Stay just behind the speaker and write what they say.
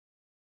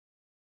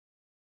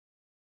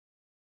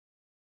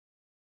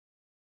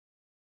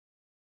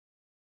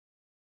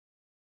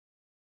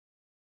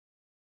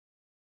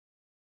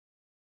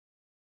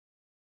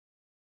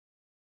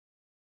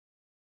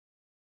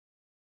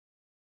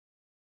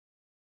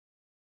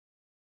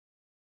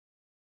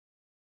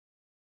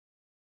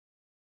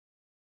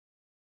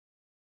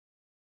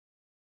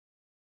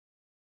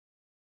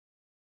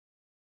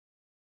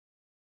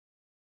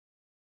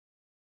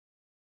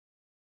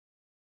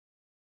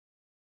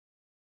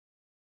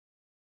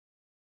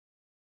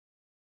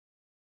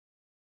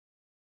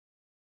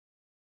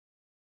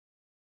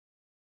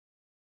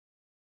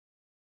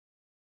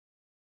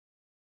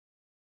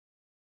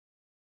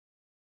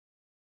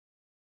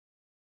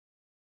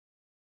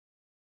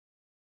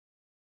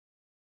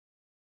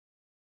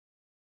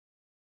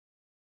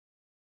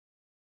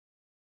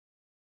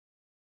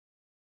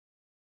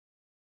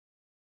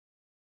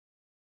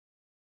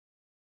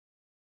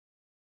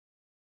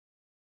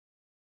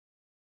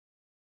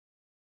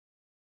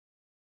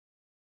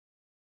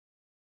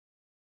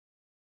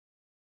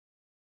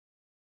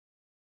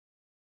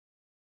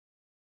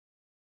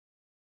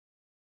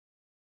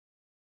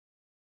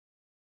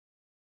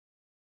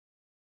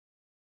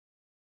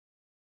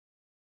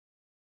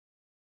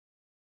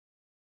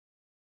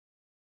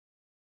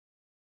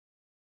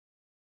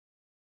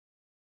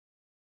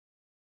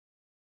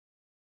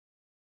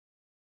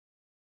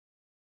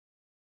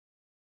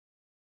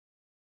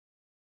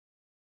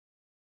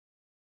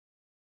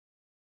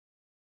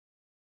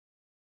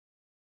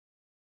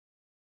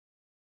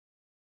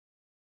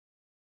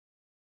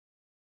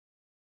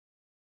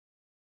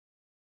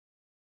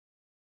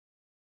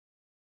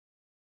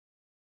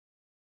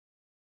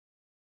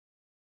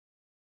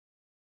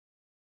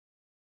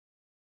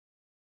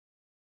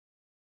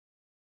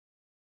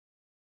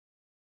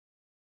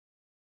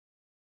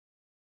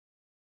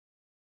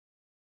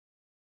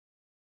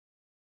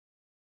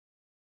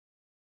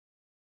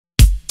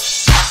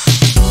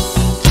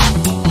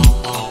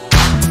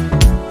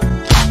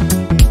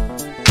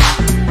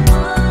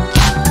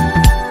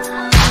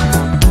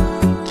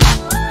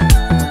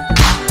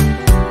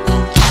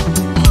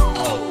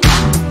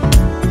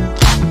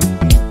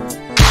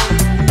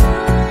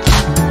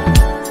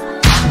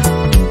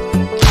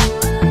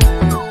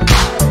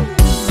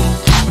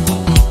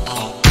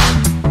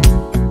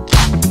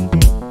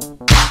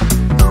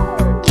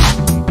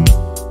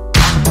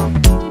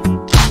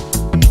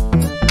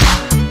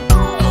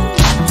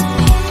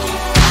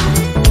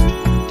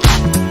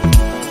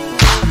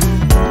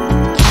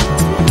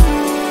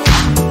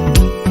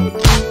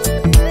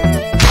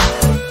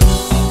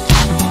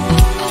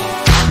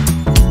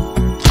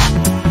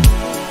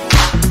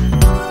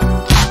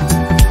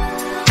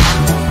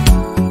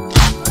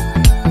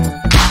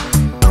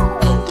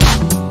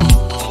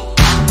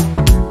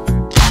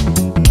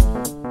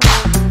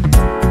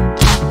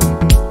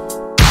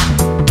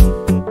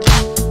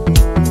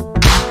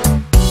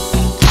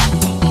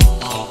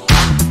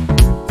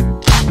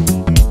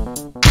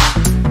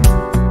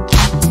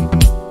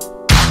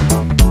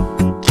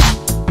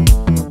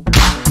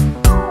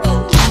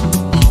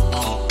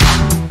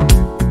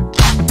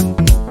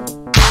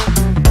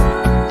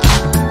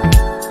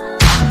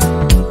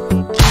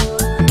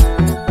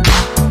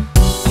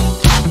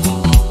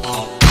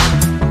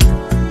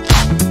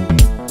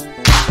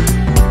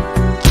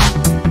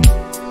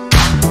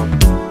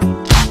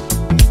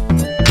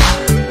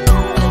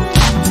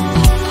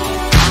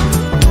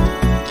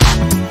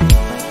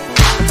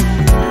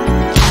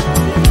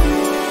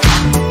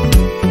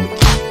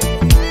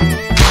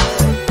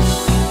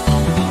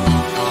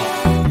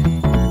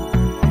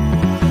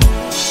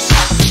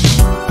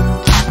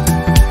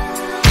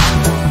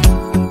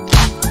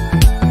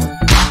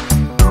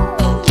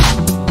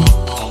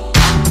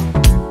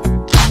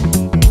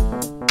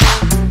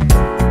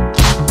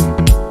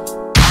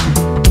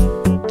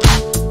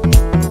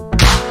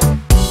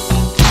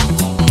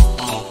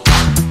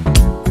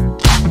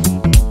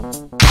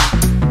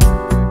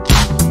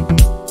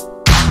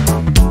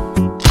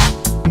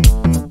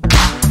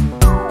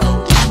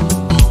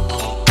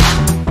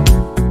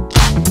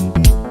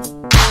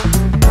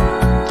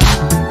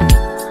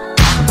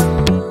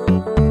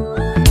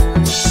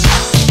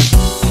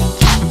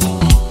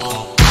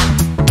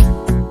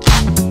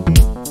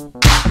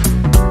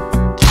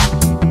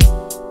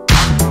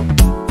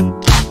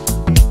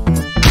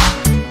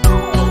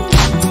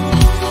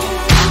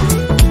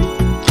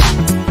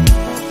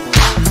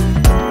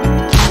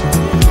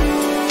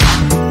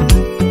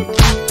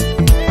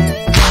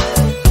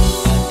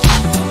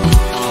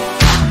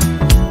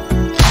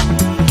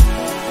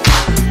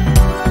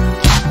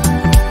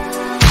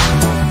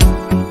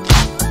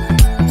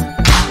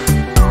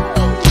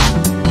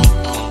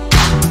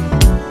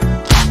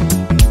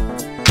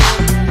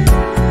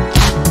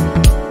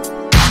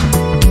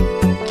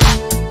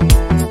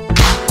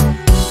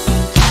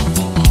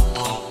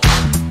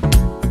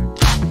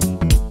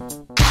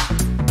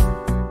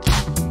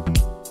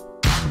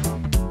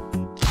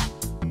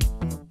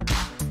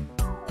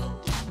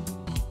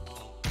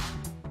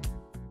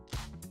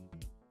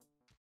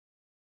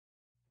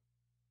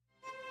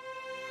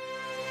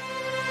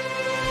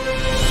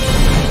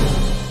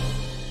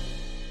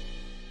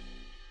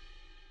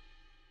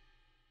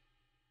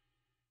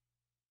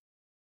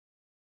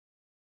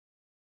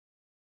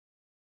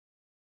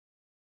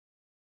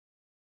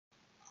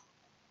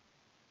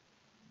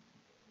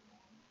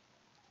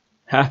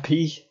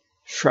Happy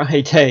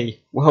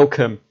Friday!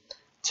 Welcome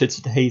to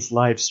today's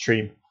live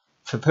stream.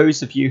 For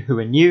those of you who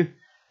are new,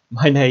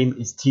 my name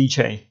is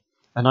TJ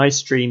and I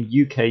stream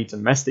UK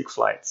domestic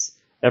flights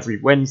every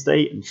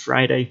Wednesday and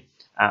Friday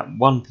at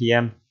 1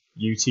 PM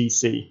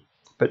UTC.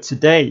 But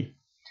today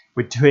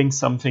we're doing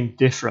something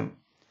different.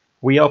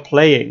 We are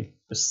playing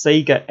the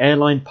Sega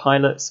Airline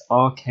Pilots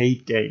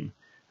arcade game,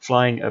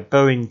 flying a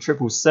Boeing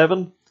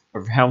 777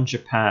 around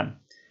Japan.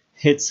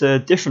 It's a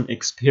different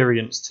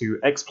experience to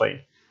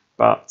explain,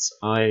 but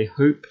I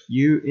hope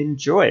you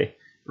enjoy.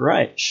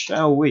 Right,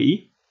 shall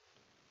we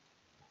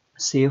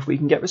see if we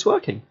can get this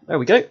working? There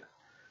we go.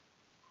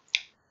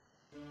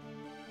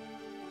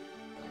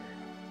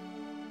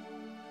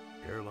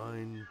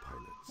 Airline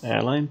Pilots.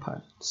 Airline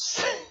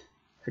Pilots.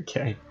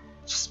 Okay,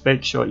 just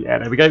make sure. Yeah,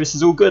 there we go. This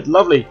is all good.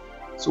 Lovely.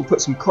 So we'll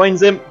put some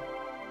coins in.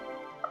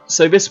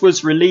 So this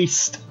was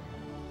released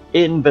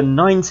in the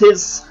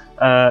 90s.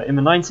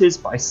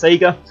 By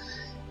Sega.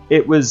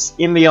 It was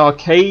in the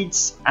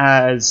arcades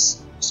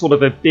as sort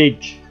of a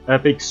big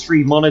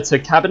 3-monitor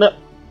cabinet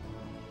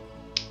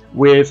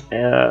with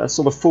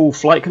sort of full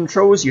flight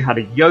controls. You had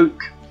a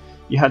yoke,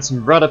 you had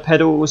some rudder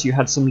pedals, you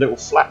had some little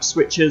flap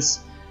switches,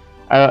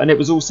 and it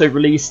was also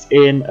released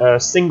in a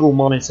single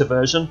monitor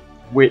version,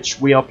 which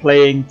we are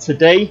playing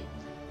today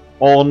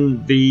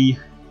on the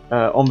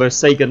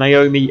Sega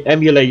Naomi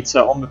emulator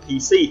on the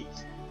PC.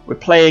 We're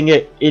playing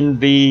it in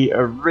the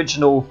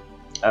original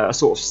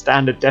sort of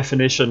standard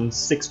definition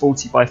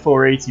 640 by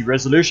 480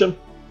 resolution,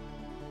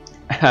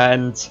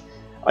 and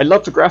I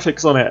love the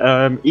graphics on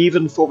it.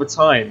 Even for the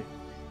time,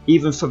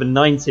 even for the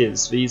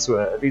 90s, these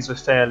were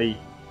fairly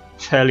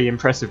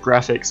impressive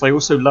graphics. I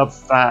also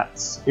love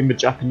that in the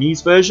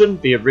Japanese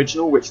version, the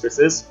original, which this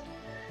is,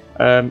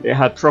 it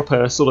had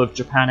proper sort of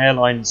Japan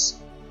Airlines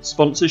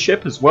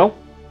sponsorship as well.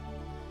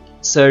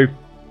 So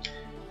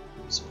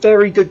it's a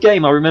very good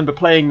game. I remember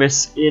playing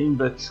this in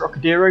the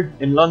Trocadero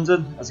in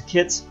London as a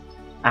kid,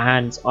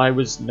 and I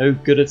was no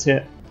good at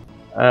it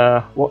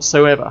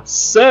whatsoever.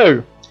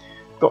 So,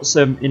 got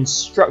some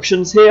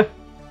instructions here.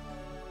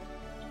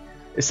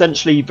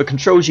 Essentially, the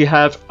controls you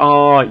have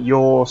are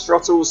your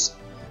throttles,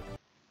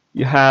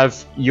 you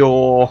have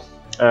your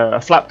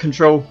flap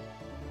control,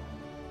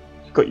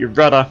 you've got your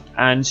rudder,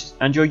 and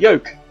your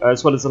yoke,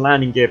 as well as the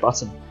landing gear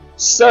button.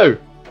 So,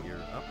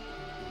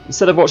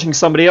 instead of watching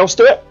somebody else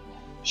do it,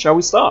 shall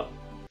we start?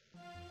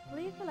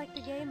 Please select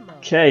the game mode.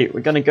 Okay,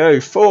 we're going to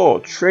go for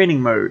training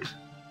mode.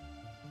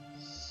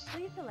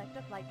 Please select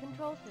a flight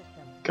control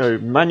system. Go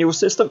manual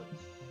system. To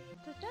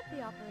set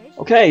the operation,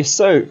 Okay,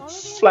 so follow the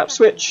flap instructions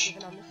switch,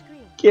 given on the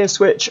screen. gear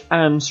switch,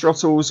 and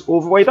throttles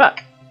all the way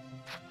back.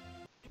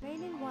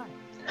 Training 1.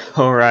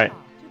 Alright,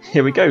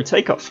 here we go,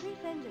 takeoff.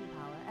 Increase engine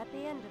power at the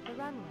end of the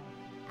runway.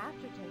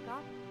 After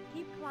takeoff,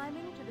 keep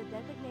climbing to the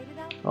designated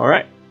altitude.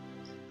 Alright,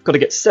 got to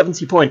get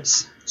 70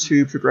 points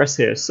to progress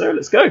here, so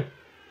let's go.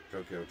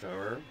 Tokyo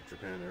Tower,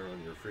 Japan Air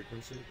on your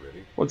frequency,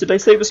 ready. What did they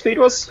say the speed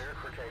was?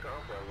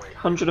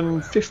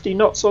 150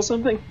 knots or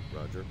something?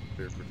 Roger,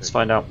 cleared for takeoff. Let's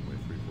find out. Runway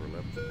 34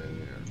 left in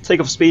the air.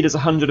 Takeoff speed is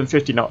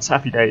 150 knots,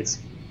 happy days.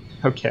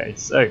 Okay,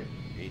 so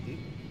 80.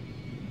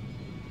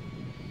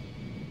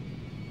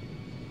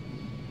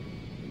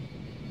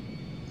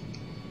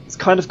 it's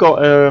kind of got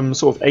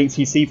sort of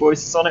ATC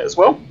voices on it as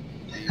well.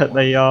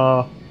 They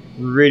are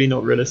really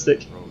not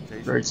realistic.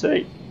 Rotation.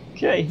 Rotate.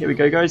 Okay, here we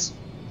go, guys.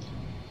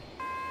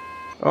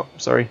 Oh,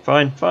 sorry.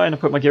 Fine. I'll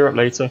put my gear up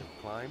later.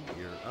 Climb,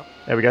 gear up.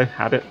 There we go.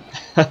 Habit.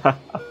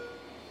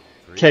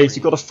 Okay, so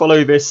you've got to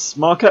follow this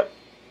marker.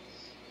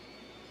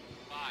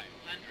 500.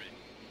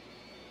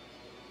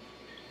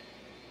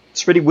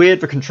 It's really weird,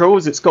 the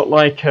controls. It's got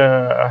like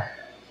the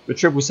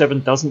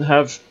 777 doesn't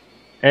have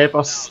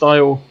Airbus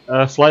style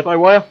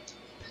fly-by-wire.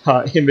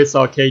 In this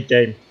arcade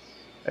game,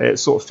 it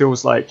sort of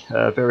feels like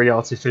a very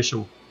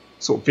artificial,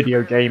 sort of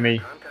video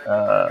gamey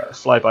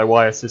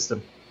fly-by-wire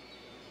system.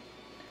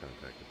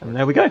 And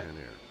there we go. Japan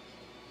Air.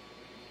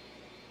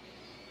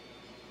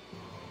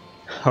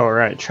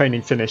 Alright,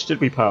 training finished. Did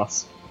we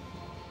pass?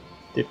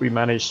 Did we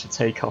manage to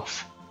take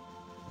off?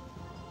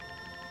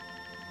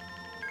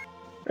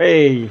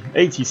 Hey,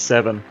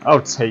 87.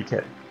 I'll take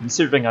it.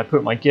 Considering I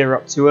put my gear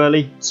up too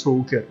early, it's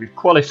all good. We've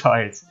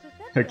qualified. To set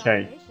the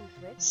Okay. operation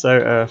switch, So,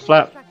 follow the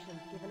flap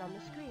instructions given on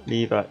the screen.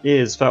 lever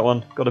is that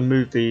one. Got to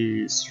move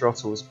these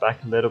throttles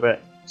back a little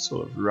bit.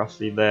 Sort of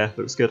roughly there.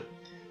 Looks good.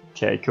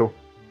 Okay, cool.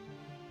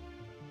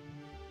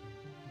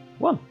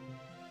 1.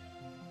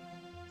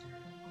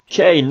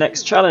 Okay,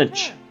 next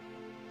challenge.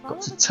 Follow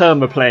Got to the turn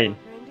the controls plane.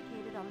 that are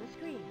indicated on the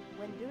screen.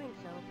 When doing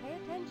so, pay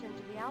attention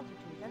to the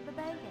altitude and the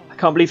bank I angle.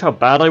 can't believe how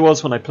bad I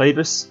was when I played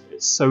this.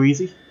 It's so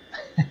easy.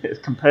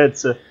 compared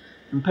to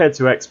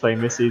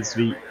X-Plane, this is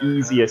the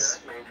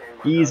easiest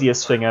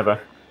thing ever.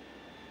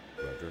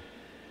 Roger.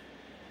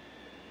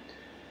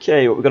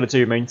 Okay, what we've got to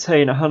do,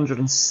 maintain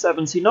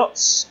 170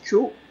 knots.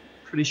 Cool.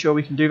 Pretty sure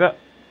we can do that.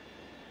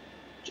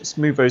 Just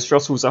move those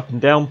throttles up and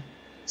down.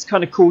 It's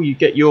kind of cool. You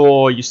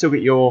still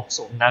get your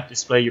sort of nav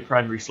display, your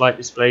primary flight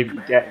display that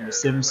you get in the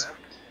Sims,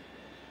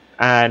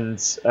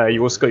 and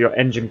you also got your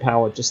engine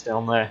power just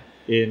down there.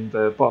 in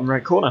the bottom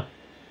right corner.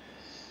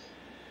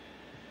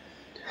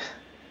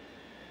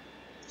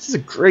 This is a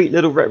great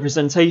little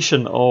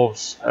representation of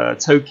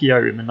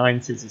Tokyo in the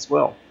 90s as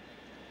well.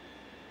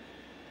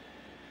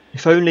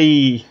 If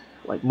only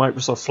like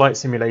Microsoft Flight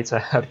Simulator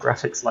had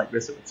graphics like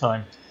this at the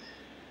time,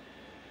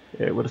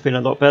 it would have been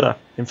a lot better.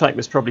 In fact,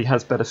 this probably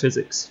has better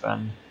physics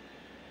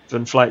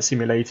than Flight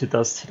Simulator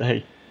does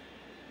today.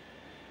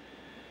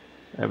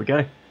 There we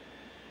go.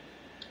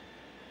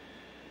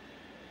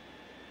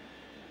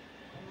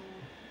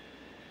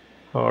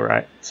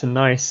 Alright, it's a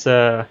nice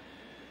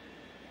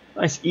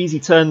easy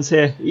turns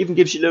here. It even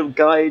gives you little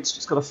guides,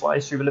 just got to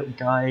fly through the little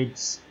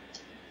guides.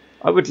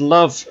 I would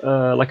love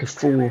like a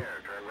full...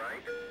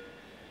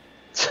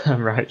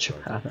 Turn right,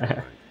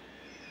 Japan.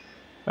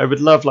 I would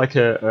love like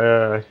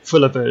a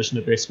fuller version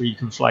of this where you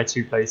can fly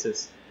 2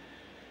 places.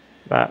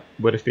 That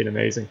would have been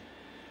amazing.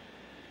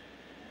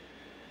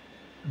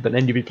 But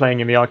then you'd be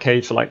playing in the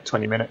arcade for like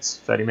 20 minutes,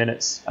 30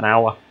 minutes, an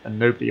hour, and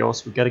nobody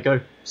else would get a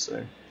go.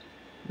 So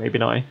maybe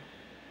not.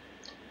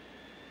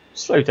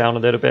 Slow down a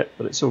little bit,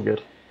 but it's all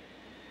good.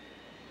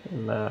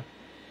 And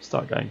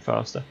start going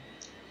faster.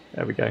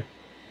 There we go.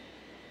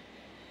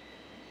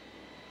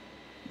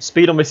 The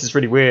speed on this is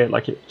really weird,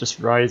 like it just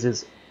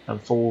rises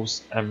and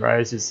falls and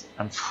rises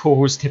and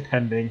falls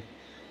depending.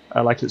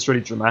 Like it's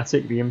really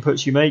dramatic, the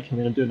inputs you make. I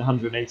mean, I'm doing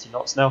 180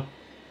 knots now.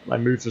 I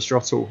move the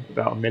throttle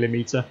about 1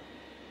 millimeter.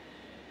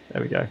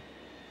 There we go.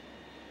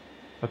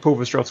 If I pull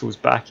the throttles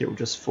back, it will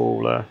just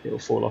fall. It will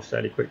fall off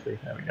fairly quickly.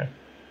 There we go.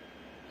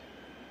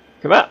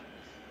 Come on.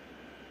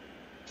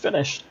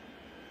 Finished.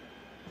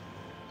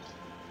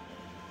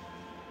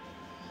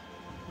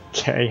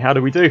 Okay, how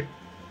do we do?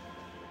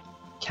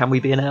 Can we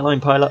be an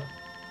airline pilot?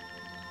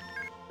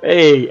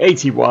 Hey,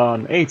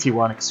 81.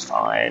 81 is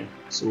fine.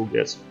 It's all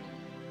good.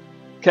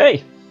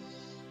 Okay.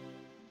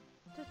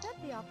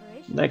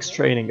 Next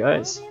training,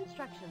 guys.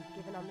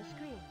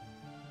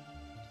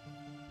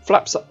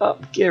 Flaps are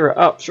up, gear are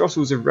up,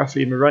 throttles are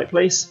roughly in the right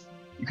place.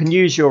 You can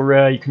use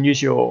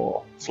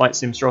your flight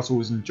sim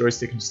throttles and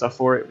joystick and stuff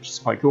for it, which is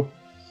quite cool.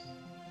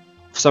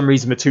 For some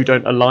reason the two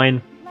don't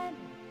align,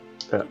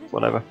 but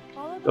whatever.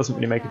 Doesn't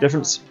really make a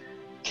difference.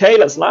 Okay,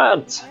 let's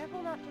land.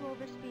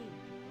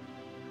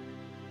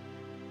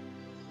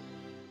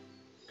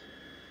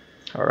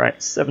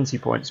 Alright, 70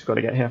 points we've got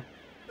to get here.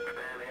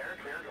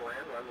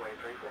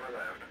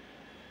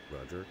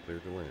 Roger, clear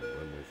to land,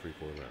 runway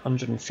 34 left.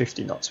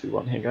 150 knots we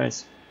want here,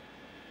 guys.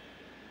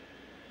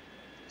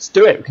 Let's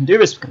do it, we can do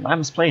this, we can land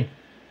this plane.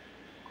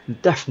 We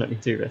can definitely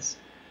do this.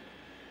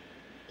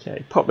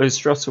 Okay, pop those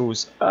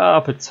throttles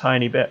up a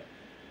tiny bit.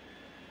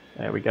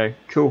 There we go,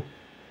 cool.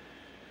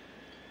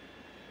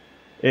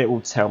 It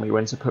will tell me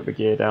when to put the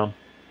gear down.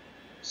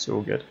 It's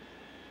all good.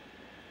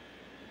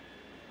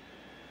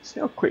 See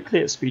how quickly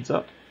it speeds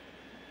up.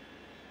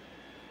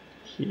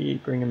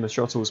 Keep bringing the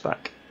throttles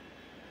back.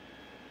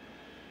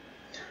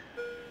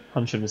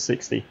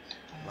 160.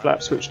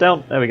 Flap switch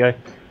down. There we go.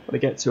 Got to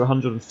get to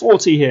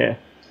 140 here.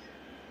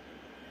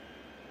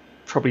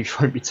 Probably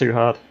won't be too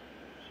hard.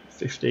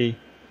 50.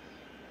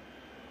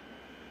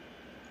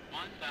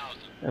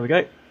 1,000. There we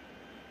go.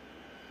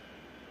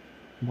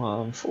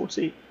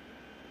 140.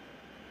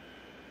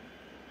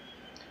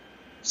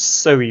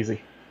 So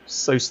easy.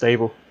 So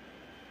stable.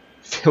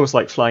 Feels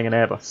like flying an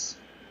Airbus.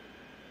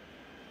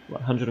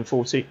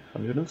 140.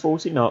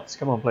 140 knots.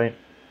 Come on, plane.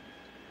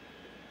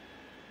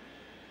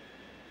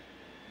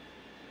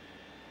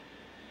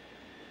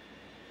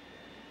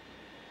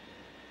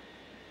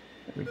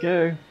 There we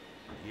go.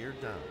 Gear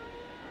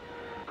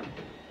down.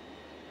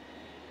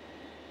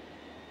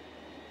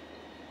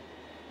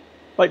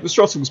 Like, the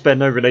throttles bear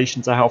no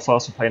relation to how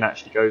fast the plane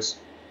actually goes.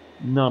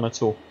 None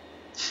at all.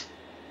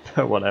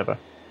 But whatever.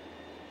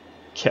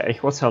 Okay,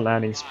 what's our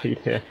landing speed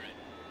here?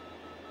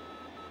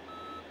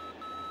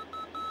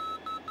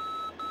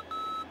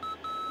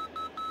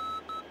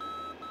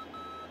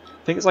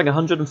 I think it's like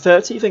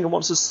 130. I think it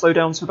wants to slow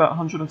down to about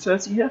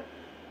 130 here.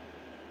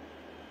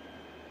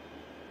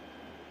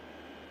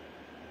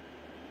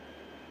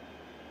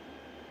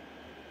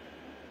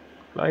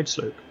 Glide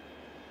slope.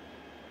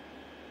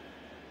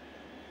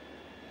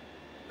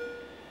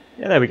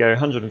 Yeah, there we go,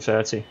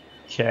 130.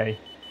 Okay.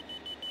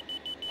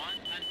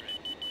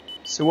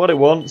 100. So what it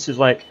wants is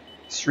like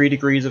 3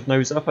 degrees of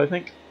nose up, I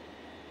think.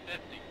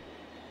 50.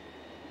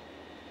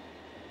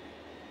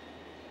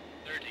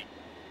 30.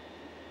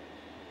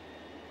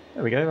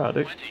 There we go, that'll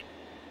do. 20.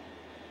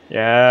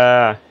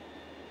 Yeah.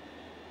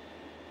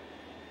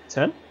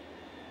 10? 10.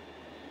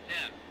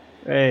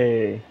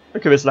 Hey,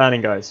 look at this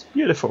landing, guys.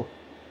 Beautiful.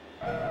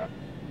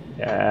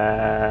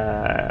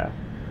 Yeah.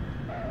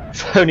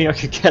 If only I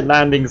could get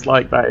landings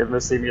like that in the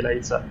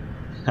simulator.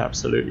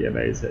 Absolutely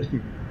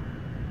amazing.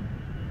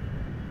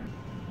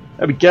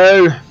 There we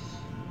go.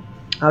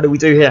 How do we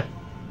do here?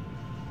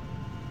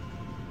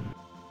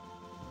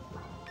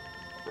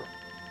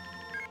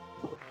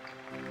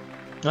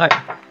 Right.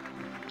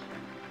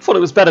 Thought it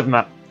was better than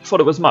that. Thought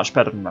it was much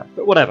better than that.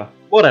 But whatever.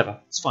 Whatever.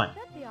 It's fine.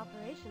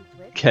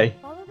 Okay.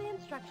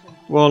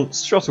 Want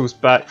throttles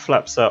back,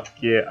 flaps up,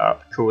 gear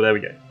up. Cool, there we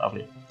go.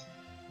 Lovely.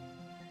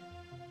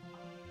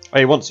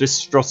 I want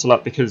this throttle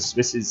up because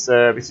this is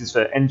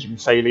for engine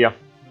failure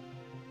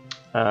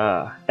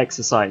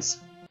exercise.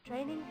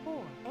 Training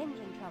 4,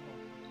 engine trouble.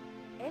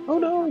 Engine Oh,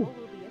 no. trouble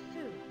will be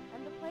assumed,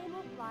 and the plane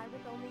will fly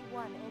with only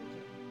one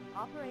engine.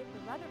 Operate the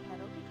rudder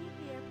pedal to keep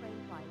the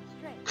airplane flying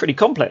straight. Pretty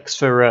complex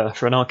for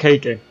an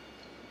arcade game.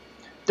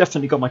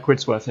 Definitely got my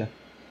quid's worth here.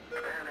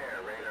 Japan Air,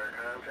 radar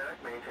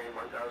contact, maintain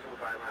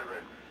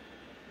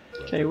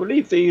 1,500. Okay, we'll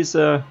leave these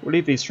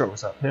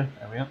throttles up here.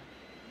 There we are.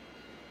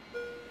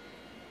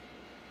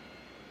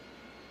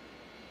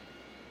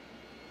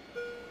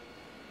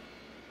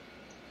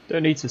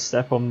 Don't need to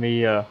step on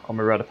the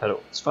rudder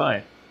pedal. It's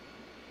fine.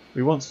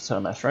 We want to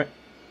turn left, right?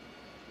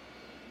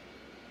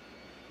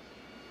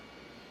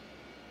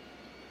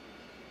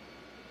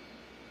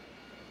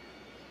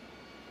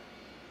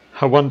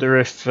 I wonder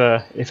if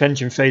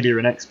engine failure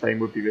in X-Plane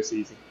would be this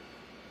easy.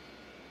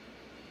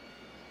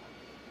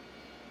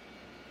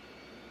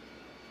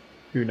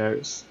 Who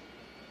knows?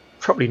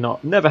 Probably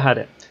not. Never had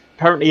it.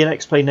 Apparently in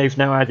X-Plane they've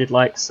now added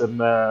like some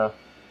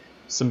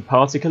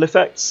particle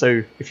effects,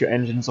 so if your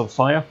engine's on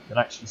fire, you can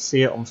actually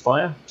see it on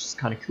fire, which is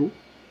kind of cool.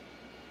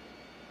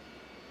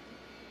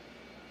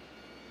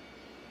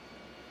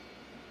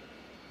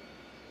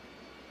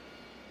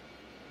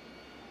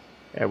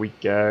 There we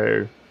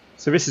go.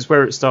 So this is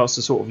where it starts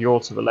to sort of yaw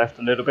to the left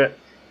a little bit.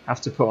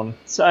 Have to put on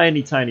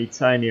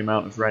tiny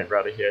amount of right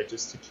rudder here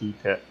just to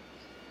keep it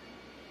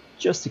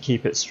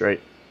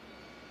straight.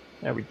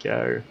 There we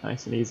go,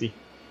 nice and easy.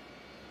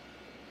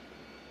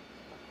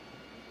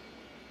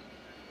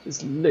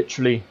 It's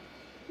literally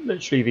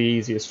the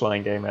easiest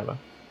flying game ever.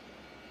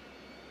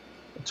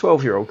 A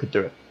 12-year-old could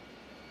do it.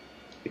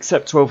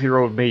 Except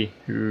 12-year-old me,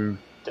 who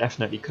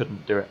definitely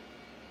couldn't do it.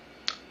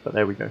 But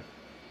there we go.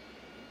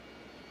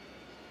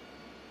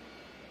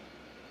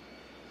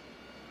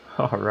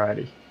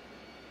 Alrighty.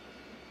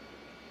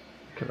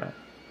 Look at that.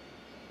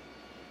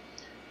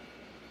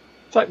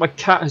 In fact, my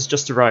cat has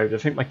just arrived. I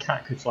think my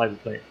cat could fly the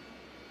plane.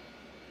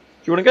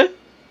 Do you want to go?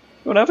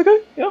 You want to have a go?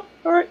 Yeah?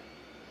 Alright.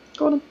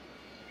 Go on then.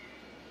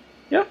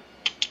 Yeah?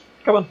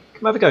 Come on.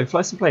 Come have a go.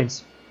 Fly some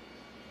planes.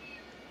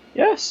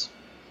 Yes.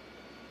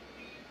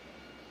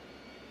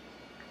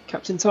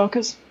 Captain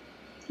Tarkas?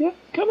 Yeah?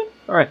 Coming?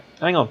 Alright.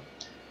 Hang on.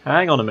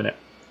 Hang on a minute.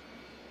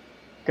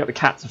 Get the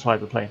cat to fly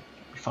the plane.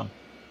 It'll be fun.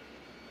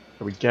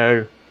 There we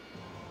go.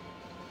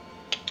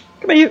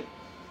 Come here, you.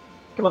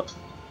 Come on.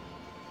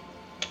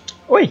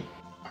 Oi.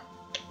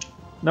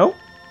 No? Do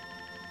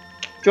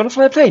you want to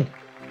fly a plane?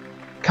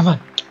 Come on.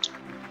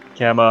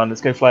 Come on,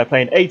 let's go fly a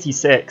plane.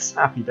 86.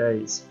 Happy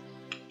days.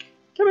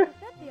 Come here.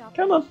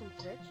 Come on.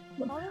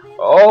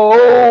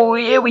 Oh,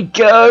 here we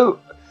go.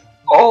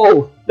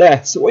 Oh,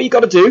 there. So what you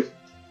got to do?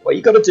 What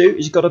you got to do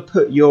is you got to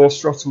put your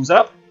throttles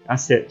up.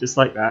 That's it, just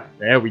like that.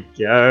 There we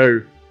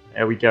go.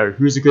 There we go.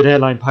 Who's a good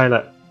airline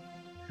pilot?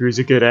 Who's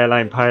a good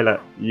airline pilot?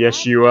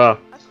 Yes, you are.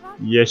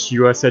 Yes,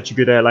 you are such a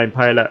good airline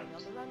pilot.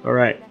 All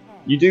right.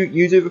 You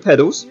do the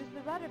pedals.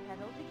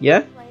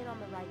 Yeah.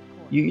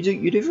 You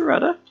do the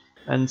rudder.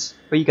 And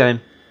where you going?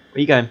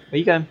 Where you going? Where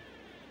you going?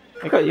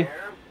 I got you.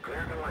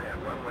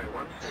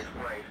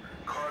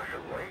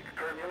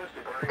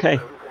 Okay.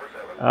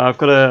 I've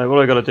got to. What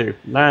do I got to do?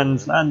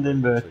 Land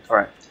in the. All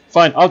right.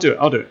 Fine. I'll do it.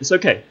 I'll do it. It's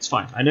okay. It's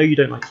fine. I know you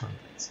don't like flying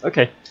planes.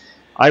 Okay.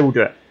 I will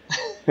do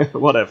it.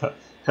 Whatever.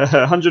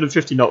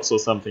 150 knots or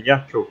something.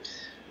 Yeah. Cool.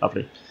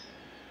 Lovely.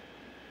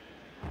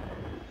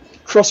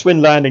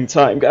 Crosswind landing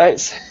time,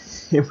 guys.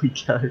 Here we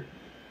go.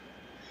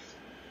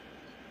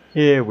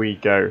 Here we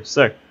go.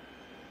 So.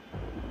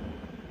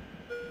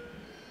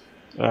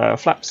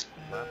 Flaps.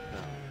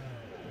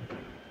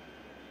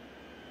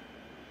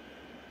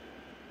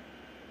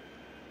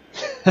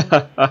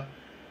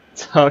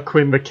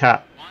 Tarquin the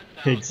cat.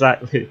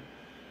 Exactly.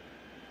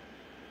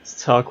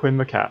 It's Tarquin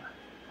the cat.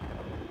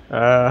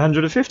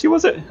 150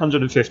 was it?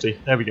 150.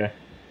 There we go.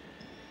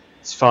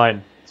 It's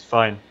fine. It's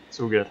fine. It's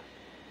all good.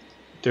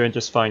 Doing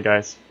just fine,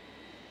 guys.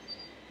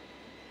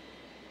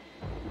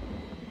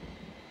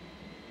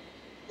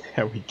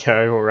 There we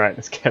go. Alright,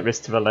 let's get this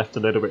to the left a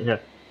little bit here.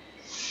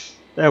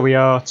 There we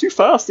are. Too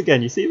fast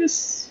again. You see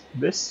this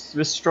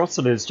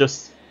throttle is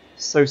just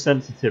so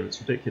sensitive.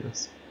 It's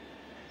ridiculous.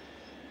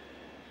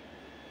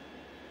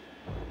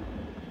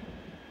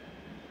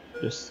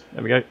 Just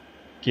there we go.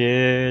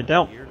 Gear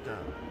down.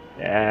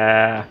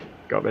 Yeah,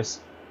 got this.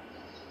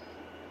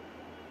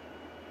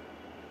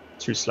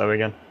 Too slow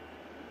again.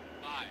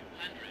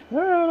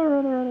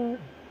 500.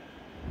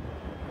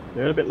 A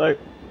little bit low.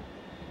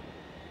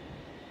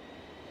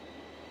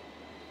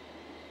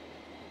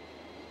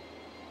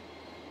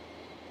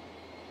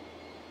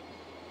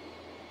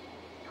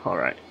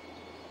 Alright.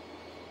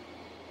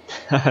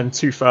 And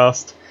too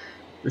fast.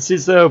 This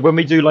is when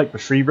we do like the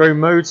free roam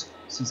mode.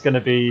 This is going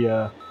to be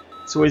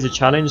it's always a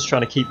challenge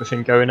trying to keep the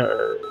thing going at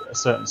a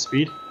certain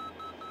speed.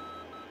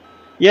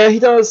 Yeah, he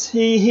does.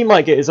 He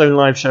might get his own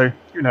live show.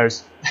 Who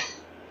knows?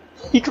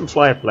 He can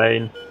fly a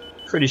plane.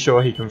 Pretty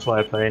sure he can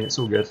fly a plane. It's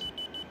all good.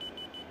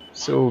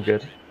 It's all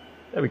good.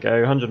 There we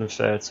go.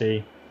 130.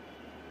 50,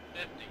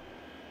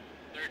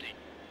 30,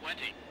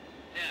 20.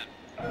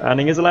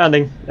 Landing is a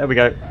landing. There we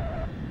go.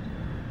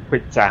 We're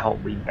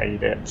down. We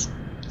made it.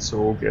 It's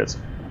all good.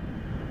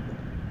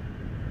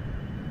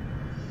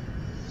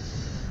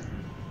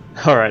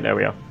 Alright, there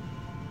we are.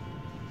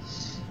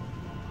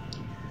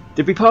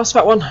 Did we pass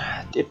that one?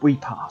 Did we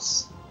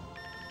pass?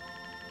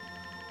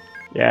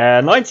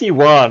 Yeah,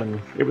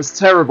 91. It was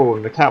terrible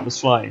and the cat was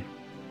flying.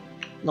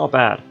 Not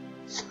bad.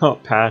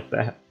 Not bad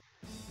there.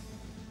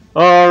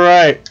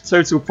 Alright,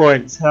 total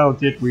points. How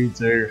did we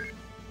do?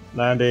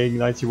 Landing,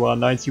 91,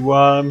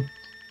 91.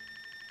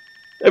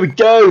 There we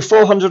go,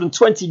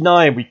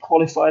 429. We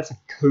qualified for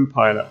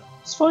co-pilot.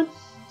 It's fine.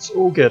 It's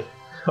all good.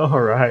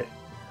 Alright.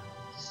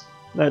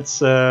 Let's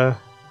see.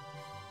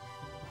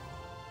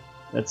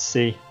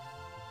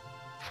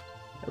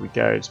 There we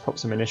go, just pop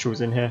some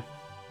initials in here.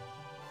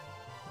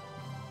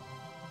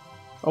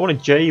 I want a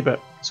J,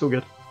 but it's all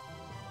good.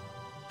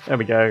 There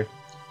we go.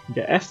 We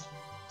get F.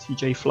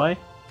 TJ fly.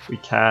 We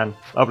can.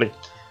 Lovely.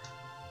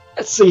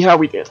 Let's see how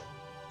we did.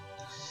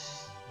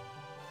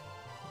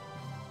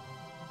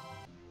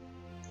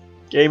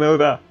 Game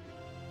over.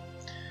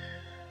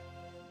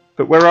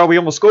 But where are we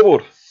on the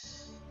scoreboard?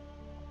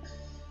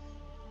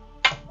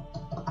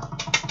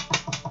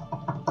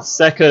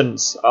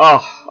 Seconds.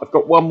 Ah, I've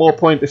got one more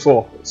point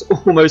before. It's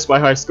almost my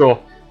high score.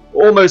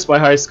 Almost my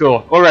high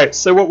score. Alright,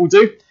 so what we'll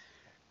do,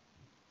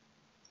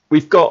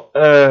 we've got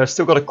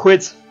still got a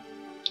quid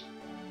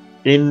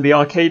in the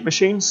arcade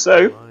machine,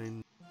 so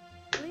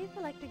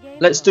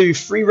let's do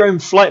free roam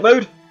flight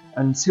mode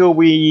until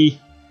we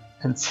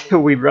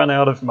run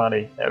out of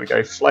money. There we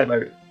go, flight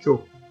mode.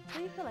 Cool.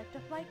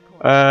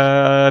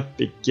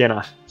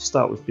 Beginner.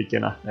 Start with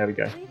beginner. There we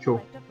go.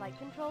 Cool.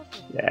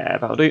 Yeah,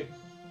 that'll do.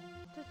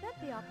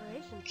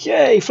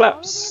 Okay,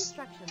 flaps.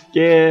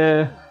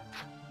 Yeah.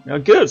 Now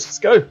good. Let's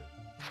go.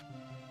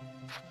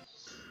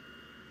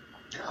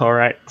 All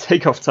right,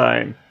 takeoff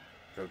time.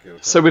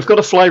 So we've got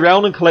to fly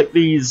around and collect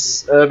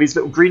these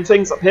little green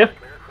things up here.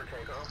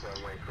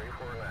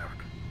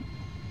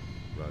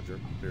 Roger,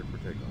 cleared for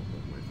takeoff.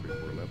 Runway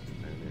 34 left,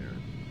 Japan Air.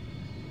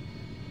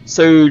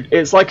 So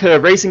it's like a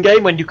racing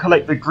game. When you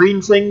collect the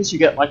green things, you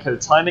get like a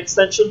time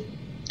extension,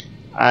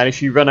 and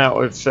if you run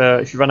out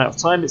of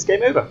time, it's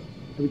game over.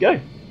 Here we go.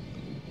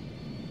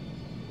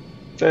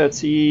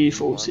 30,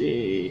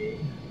 40.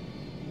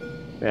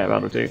 Yeah,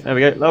 that'll do. There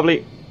we go.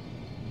 Lovely.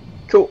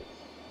 Cool.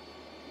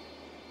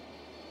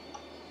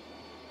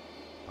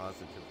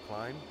 Positive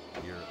climb,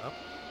 gear up.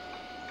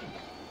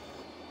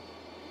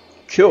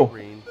 Cool.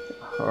 Green.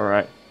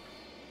 Alright.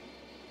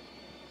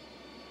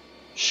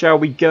 Shall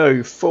we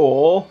go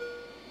for...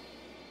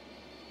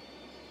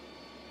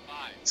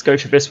 Let's go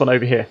for this one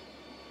over here.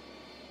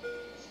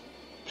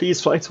 Please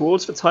fly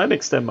towards the time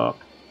extend mark.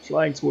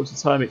 Flying towards the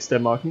time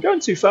extend mark. I'm going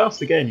too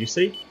fast again, you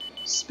see?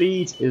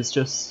 Speed is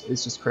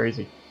just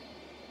crazy.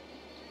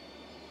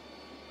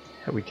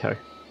 Here we go.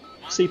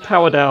 See,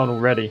 power down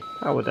already.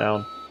 Power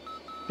down.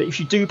 But if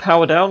you do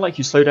power down, like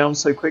you slow down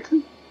so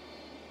quickly.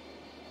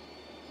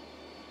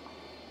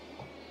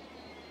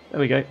 There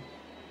we go.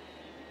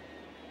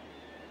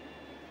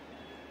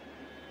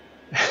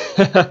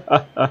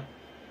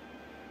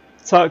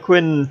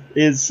 Tarquin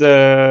is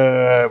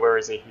where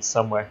is he? He's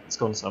somewhere. He's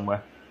gone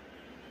somewhere.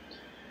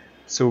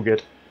 It's all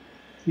good.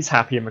 He's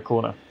happy in the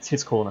corner. It's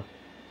his corner.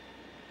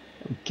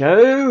 There we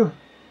go.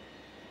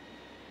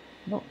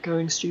 Not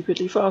going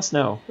stupidly fast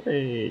now.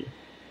 Hey.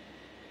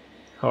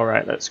 All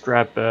right, let's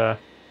grab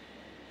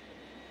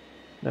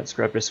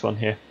this one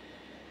here.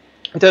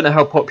 I don't know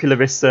how popular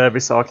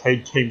this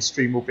arcade game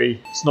stream will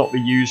be. It's not the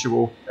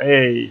usual.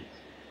 Hey,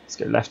 let's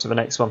go left to the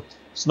next one.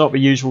 It's not the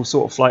usual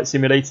sort of flight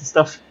simulator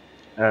stuff.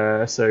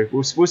 So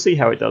we'll see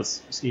how it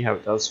does. We'll see how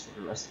it does for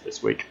the rest of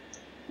this week.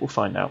 We'll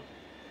find out.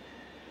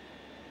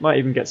 Might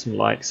even get some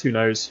likes. Who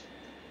knows?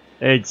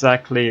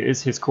 Exactly, it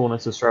is his corner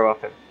to throw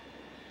up in.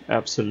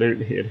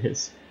 Absolutely, it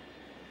is.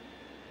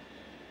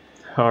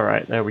 All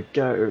right, there we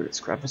go. Let's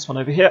grab this one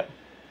over here.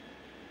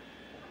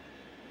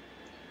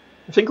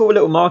 I think all the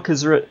little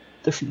markers are at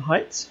different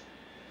heights,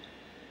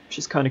 which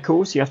is kind of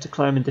cool. So you have to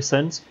climb and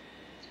descend to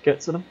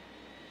get to them.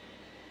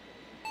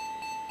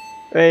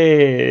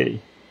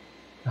 Hey!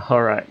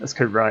 Alright, let's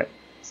go right.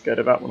 Let's go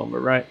to that one on the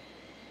right.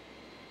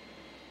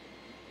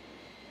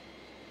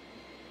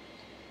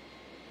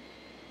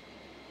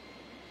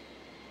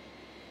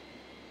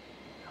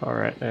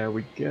 Alright, there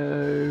we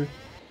go.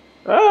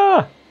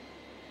 Ah!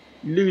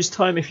 You lose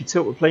time if you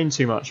tilt the plane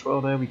too much.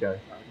 Well, there we go. I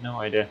have no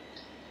idea.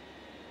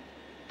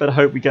 Better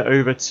hope we get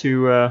over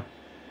to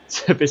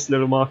this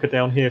little marker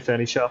down here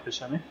fairly sharpish,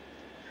 shall we?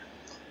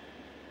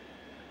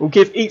 We'll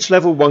give each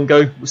level one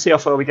go. We'll see how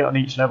far we get on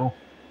each level.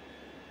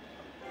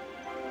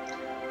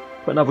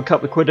 Put another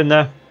couple of quid in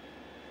there.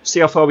 See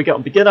how far we get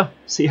on beginner.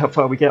 See how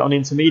far we get on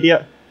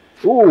intermediate.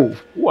 Ooh,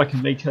 I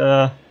can make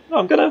a... No,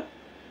 I'm gonna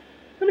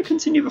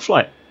continue the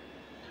flight.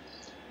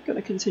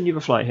 Gonna continue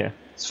the flight here.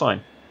 It's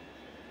fine.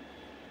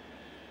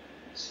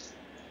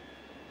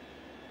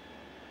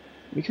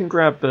 We can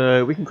grab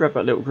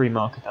that little green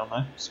marker down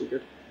there. It's all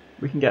good.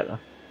 We can get there.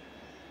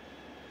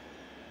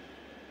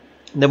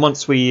 And then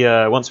once we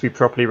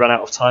properly run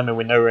out of time and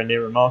we're nowhere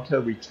near a marker,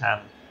 we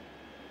can.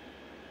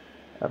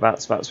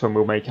 That's when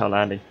we'll make our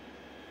landing.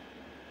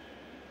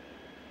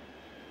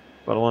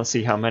 But I want to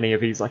see how many of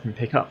these I can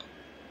pick up.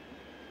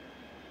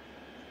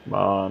 Come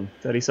on,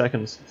 30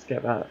 seconds. Let's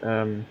get that.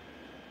 1,000.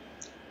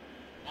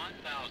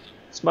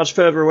 It's much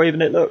further away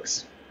than it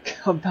looks.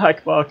 Come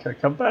back, marker.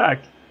 Come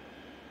back.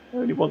 I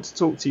only want to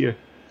talk to you.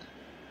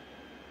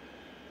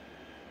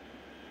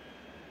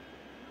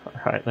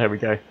 Alright, there we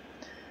go.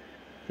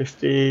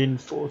 15,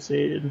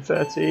 14,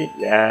 13.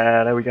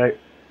 Yeah, there we go.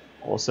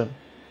 Awesome.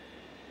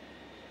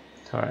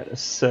 Alright,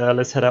 let's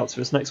head out to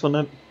this next one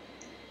then.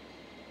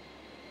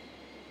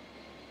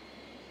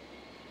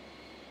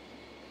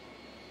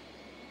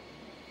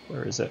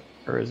 Where is it?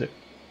 Where is it?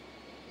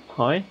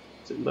 High?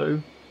 Is it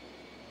low?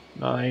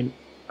 9.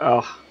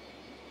 Ah.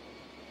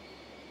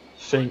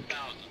 Think.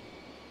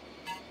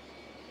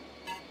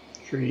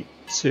 3,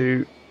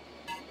 2.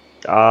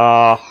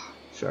 Ah.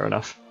 Fair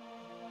enough.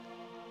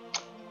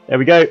 There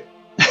we go.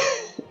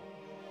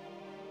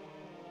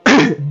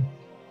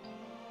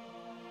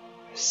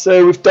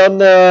 So we've done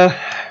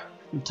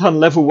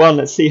level 1.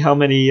 Let's see how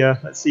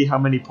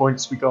many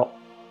points we got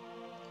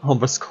on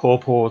the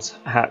scoreboard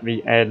at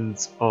the end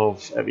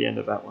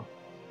of that one.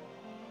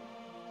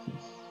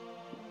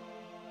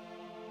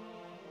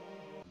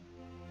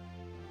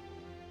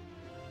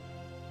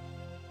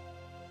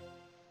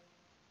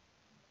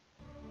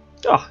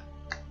 Ah.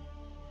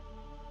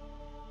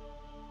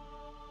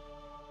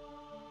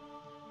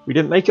 We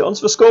didn't make it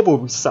onto the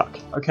scoreboard, we suck.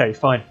 Okay,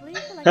 fine.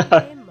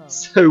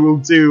 So we'll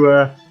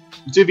do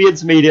the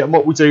intermediate, and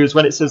what we'll do is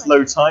when it says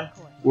load time,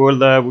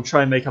 we'll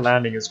try and make a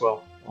landing as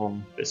well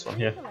on this one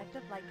here.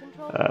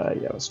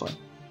 Yeah, that's fine.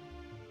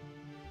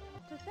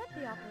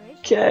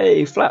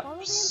 Okay,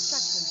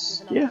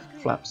 flaps. Yeah,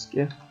 flaps.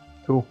 Yeah,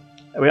 cool.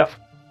 There we are.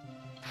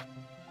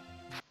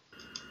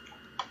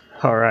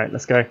 Alright,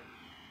 let's go.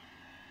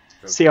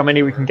 See how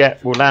many we can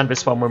get. We'll land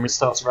this one when we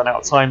start to run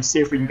out of time. See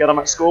if we can get on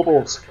that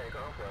scoreboard.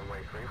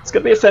 It's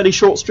going to be a fairly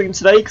short stream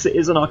today because it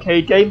is an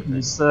arcade game.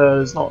 There's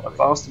not a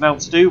vast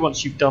amount to do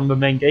once you've done the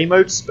main game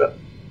modes, but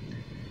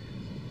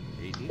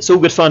it's all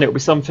good fun. It'll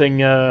be something,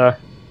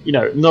 you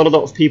know, not a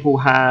lot of people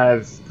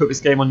have put this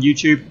game on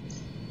YouTube.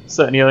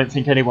 Certainly I don't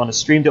think anyone has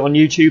streamed it on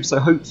YouTube, so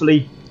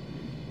hopefully,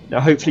 you know,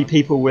 hopefully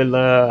people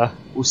will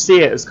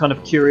see it as kind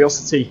of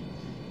curiosity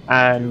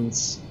and,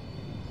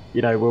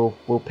 you know,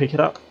 we'll pick it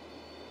up.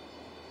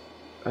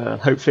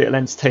 Hopefully it'll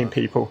entertain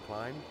people.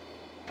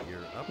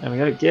 There we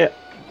go, get.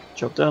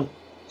 Job done.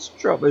 Let's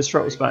drop those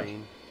throttles back.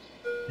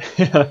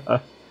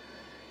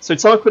 So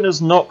Tarquin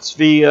has knocked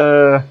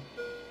the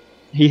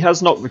he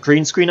has knocked the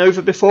green screen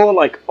over before,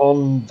 like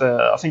on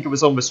the, I think it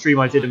was on the stream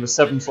I did in the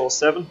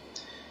 747.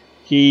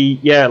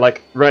 Yeah,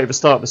 like right at the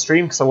start of the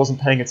stream because I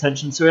wasn't paying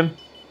attention to him.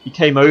 He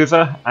came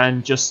over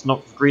and just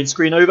knocked the green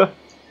screen over,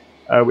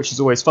 which is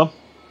always fun.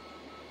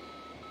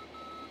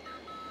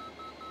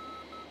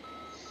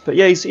 But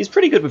yeah, he's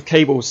pretty good with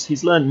cables.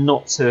 He's learned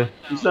not to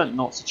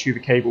chew the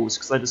cables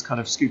because I just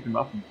kind of scoop him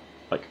up and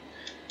like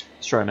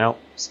throw him out.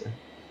 So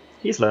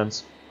he's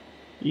learned.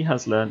 He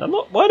has learned.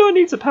 Why do I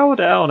need to power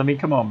down? I mean,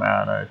 come on,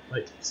 man.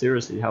 Like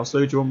seriously, how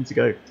slow do you want me to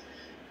go?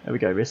 There we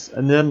go, miss.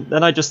 And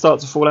then I just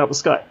start to fall out the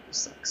sky. It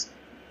sucks.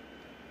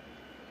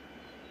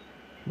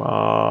 Come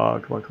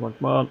on, come on, come on,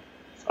 come on.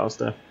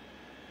 Faster,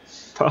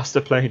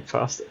 faster, plane,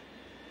 faster.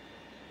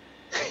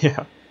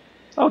 Yeah.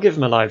 I'll give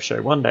him a live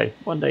show one day.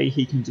 One day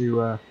he can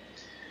do a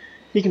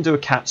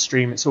cat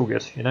stream. It's all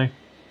good, you know.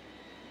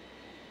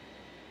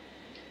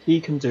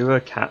 He can do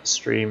a cat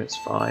stream. It's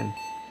fine.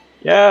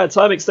 Yeah,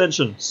 time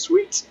extension.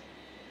 Sweet.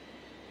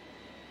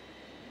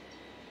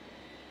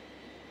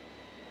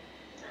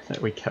 There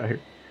we go.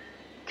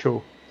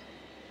 Cool.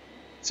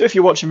 So if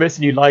you're watching this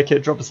and you like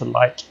it, drop us a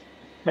like.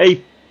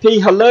 Hey P,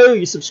 hello.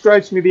 You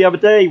subscribed to me the other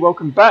day.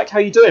 Welcome back. How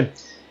you doing?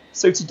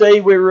 So today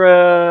we're.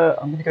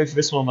 I'm going to go for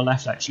this one on the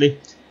left actually.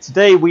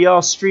 Today we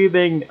are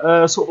streaming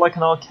sort of like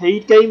an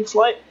arcade game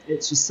flight.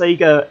 It's a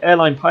Sega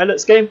Airline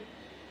Pilots game.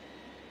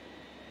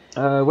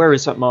 Where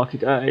is that marker?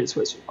 Where's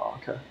the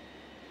marker?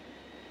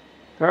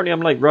 Apparently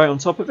I'm like right on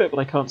top of it, but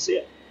I can't see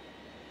it.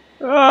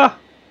 Ah!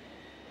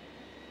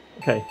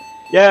 Okay.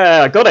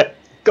 Yeah, I got it!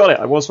 Got it!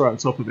 I was right on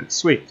top of it.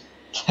 Sweet.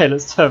 Okay,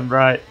 let's turn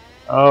right.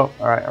 Oh,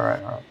 alright,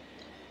 alright, alright.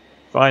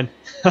 Fine.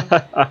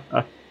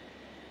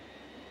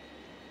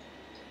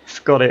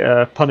 Forgot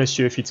it punished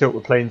you if you tilt the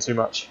plane too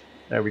much.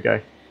 There we go.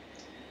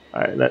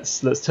 Alright,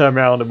 let's turn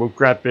around and we'll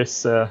grab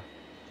this. What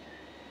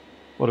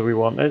do we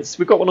want?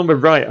 We've got one on the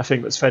right, I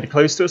think, that's fairly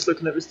close to us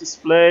looking at this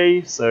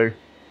display. So,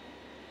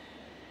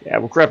 yeah,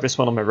 we'll grab this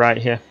one on the right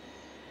here.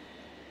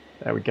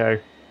 There we go.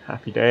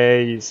 Happy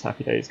days,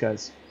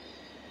 guys.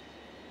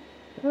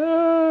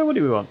 What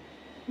do we want?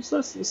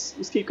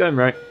 Let's keep going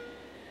right.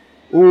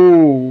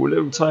 Ooh, a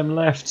little time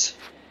left.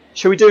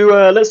 Shall we do?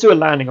 Let's do a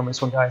landing on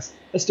this one, guys.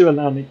 Let's do a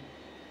landing.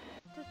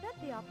 To set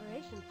the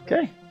operation switch,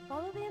 okay.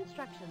 Follow the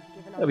instructions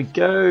given. There we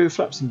go.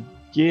 Flaps and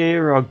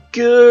gear are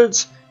good.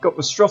 Got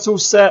the throttle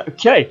set.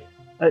 Okay.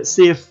 Let's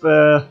see if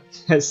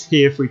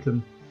we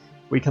can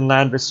we can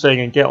land this thing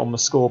and get on the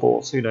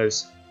scoreboard. Who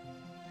knows?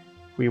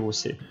 We will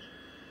see.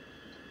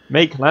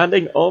 Make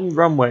landing on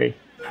runway.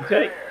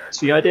 Okay, that's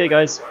the idea,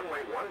 guys.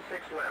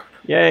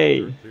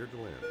 Yay. Cleared to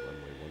land.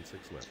 Runway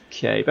 16 left.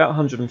 Okay, about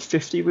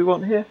 150 we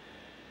want here.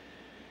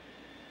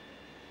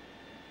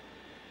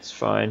 It's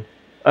fine.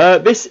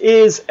 This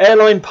is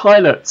Airline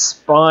Pilots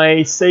by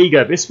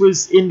Sega. This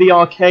was in the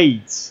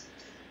arcades.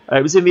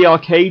 It was in the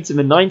arcades in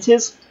the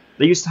 90s.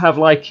 They used to have,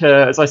 like,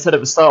 as I said at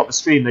the start of the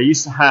stream, they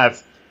used to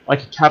have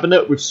like a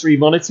cabinet with 3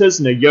 monitors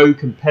and a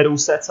yoke and pedal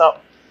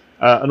setup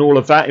and all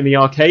of that in the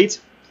arcade.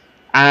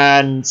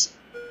 And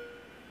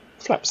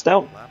flaps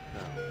down.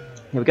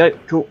 Here we go.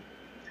 Cool.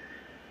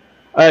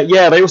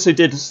 Yeah, they also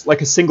did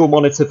like a single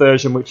monitor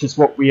version, which is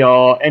what we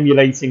are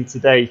emulating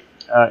today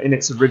in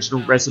its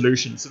original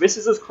resolution. So this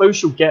is as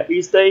close you'll get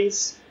these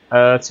days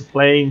to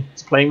playing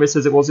this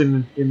as it was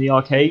in the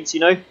arcades.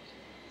 You know,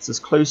 it's as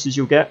close as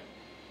you'll get.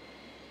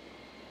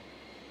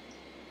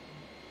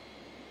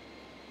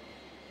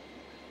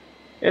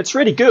 It's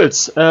really good.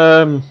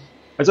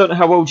 I don't know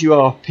how old you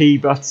are, P,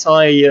 but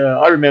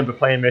I remember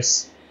playing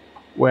this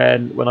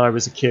when I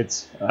was a kid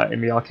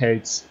in the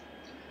arcades.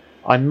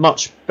 I'm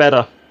much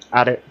better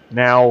at it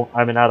now.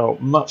 I'm an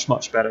adult,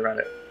 much better at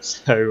it.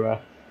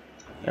 So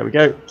there we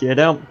go, gear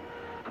down.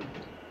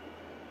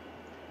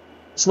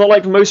 It's not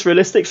like the most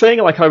realistic thing,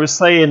 like I was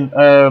saying.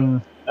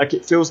 Like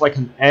it feels like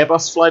an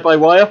Airbus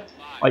fly-by-wire.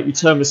 Like you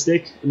turn the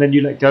stick and then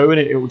you let go and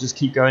it will just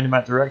keep going in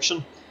that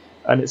direction.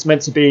 And it's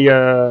meant to be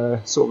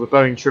sort of a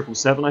Boeing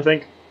 777, I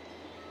think.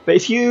 But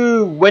if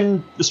you,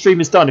 when the stream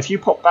is done, if you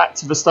pop back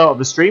to the start of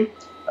the stream,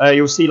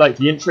 you'll see like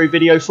the intro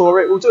video for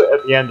it. We'll do it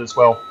at the end as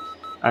well,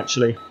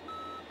 actually.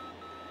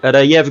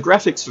 But yeah, the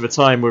graphics for the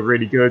time were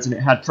really good, and it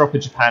had proper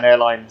Japan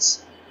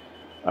Airlines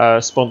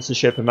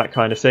sponsorship and that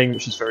kind of thing,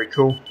 which is very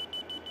cool.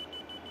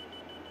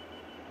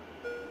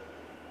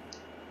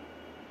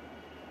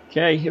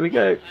 Okay, here we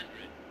go. 50,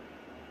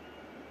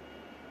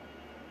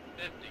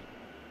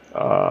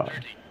 30,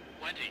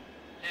 20,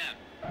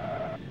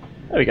 10.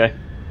 There we go.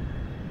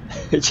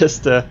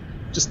 just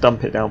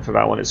dump it down for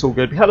that one. It's all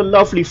good. We had a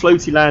lovely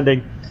floaty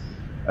landing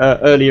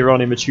earlier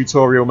on in the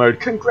tutorial mode.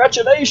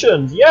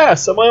 Congratulations!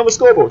 Yes, am I on the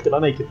scoreboard? Did I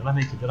make it? Did I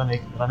make it? Did I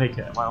make it? Did I make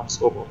it? Am I on the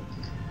scoreboard?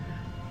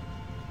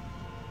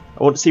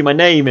 I want to see my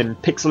name in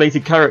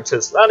pixelated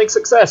characters. Landing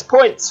success.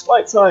 Points.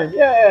 Flight time.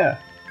 Yeah.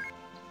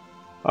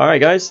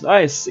 Alright guys,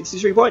 nice,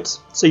 63 points.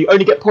 So you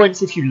only get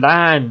points if you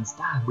land.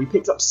 Damn, we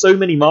picked up so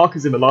many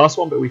markers in the last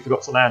one, but we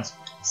forgot to land.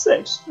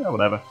 6, yeah,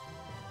 whatever.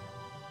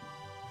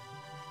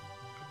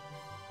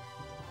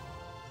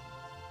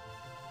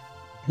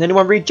 Can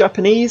anyone read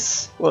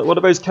Japanese? What do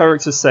those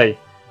characters say?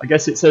 I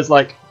guess it says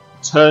like,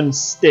 turn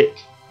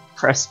stick,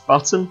 press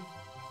button.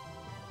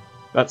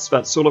 That's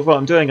sort of what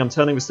I'm doing, I'm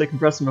turning the stick and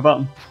pressing the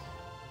button.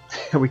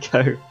 There we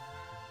go.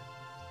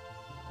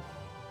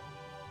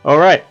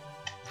 Alright.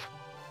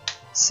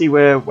 See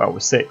where, well, we're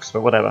 6,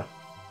 but whatever.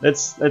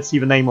 Let's see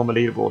the name on the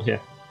leaderboard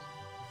here.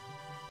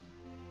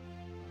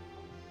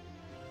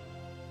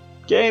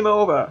 Game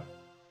over.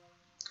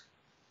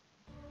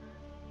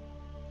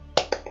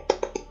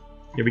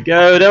 Here we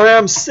go. There I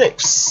am,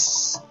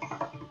 6.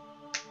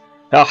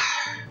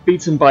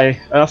 Beaten by,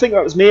 I think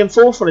that was me in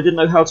 4th when I didn't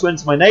know how to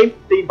enter my name.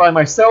 Beaten by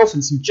myself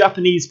and some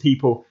Japanese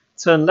people.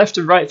 Turn left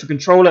and right for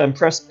controller and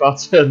press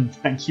button.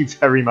 Thank you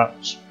very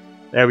much.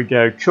 There we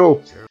go.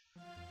 Cool.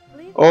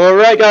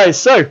 Alright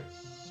guys, so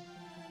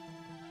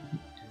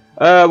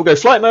we'll go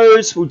flight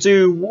modes, we'll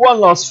do one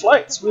last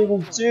flight, we will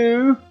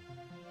do,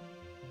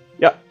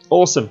 yeah,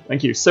 awesome,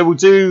 thank you. So we'll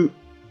do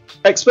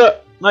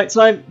expert,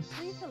 nighttime,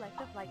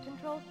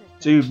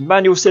 do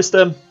manual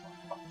system,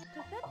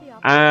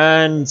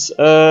 and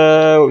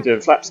we'll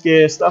do flaps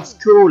gear stuff,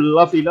 cool,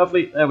 lovely,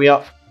 there we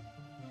are.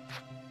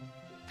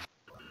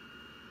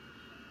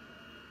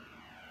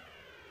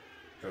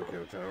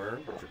 Tokyo Tower,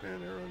 Japan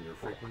Air on your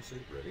frequency,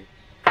 ready?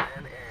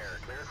 Japan Air,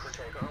 cleared for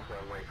takeoff,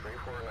 runway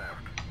 34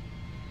 left.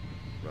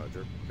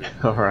 Roger.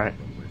 Alright.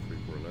 Runway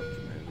 34 left,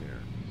 Japan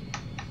Air.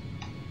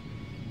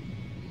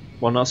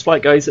 One last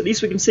flight guys, at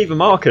least we can see the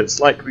markers,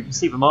 like we can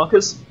see the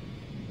markers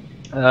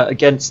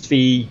against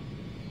the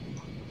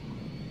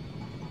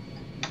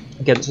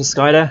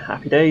sky there,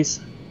 happy days.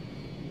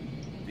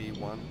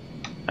 B1.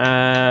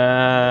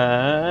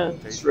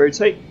 And let's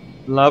rotate,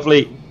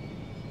 lovely,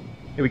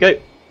 here we go.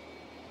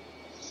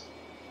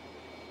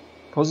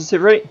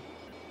 Positive rate.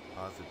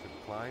 Positive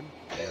climb.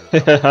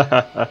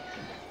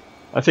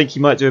 I think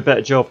you might do a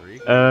better job.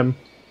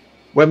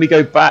 When we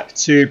go back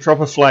to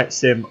proper flight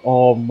sim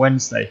on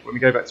Wednesday,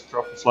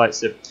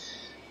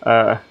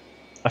 I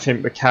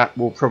think the cat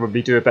will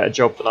probably do a better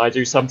job than I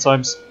do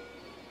sometimes.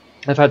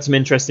 I've had some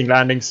interesting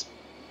landings,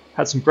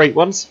 had some great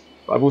ones,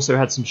 but I've also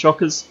had some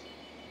shockers.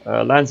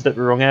 Landed at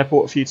the wrong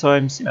airport a few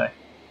times, you know,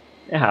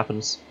 it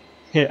happens.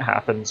 It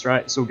happens,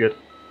 right? It's all good.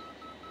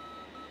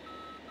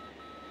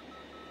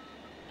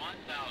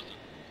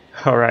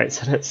 1,000. Alright,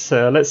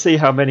 so let's see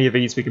how many of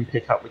these we can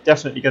pick up. We're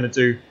definitely going to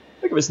do,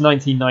 look at this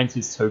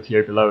 1990s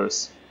Tokyo below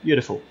us.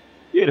 Beautiful,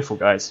 beautiful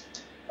guys.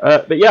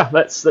 But yeah,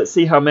 let's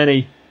see how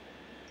many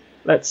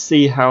let's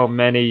see how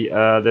many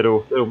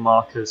little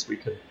markers we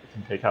can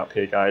pick up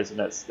here, guys, and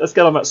let's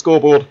get on that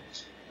scoreboard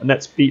and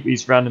let's beat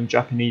these random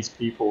Japanese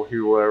people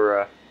who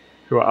are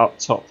up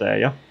top there.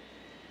 Yeah,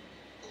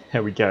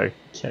 here we go.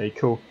 Okay,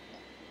 cool.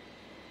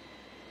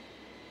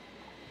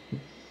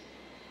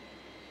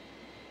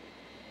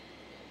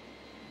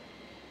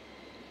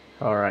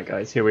 All right,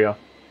 guys, here we are.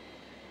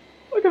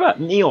 Look at that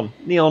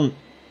neon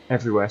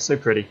everywhere, so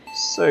pretty,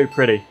 so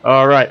pretty.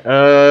 All right,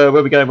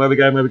 where we going?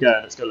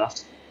 Let's go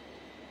left.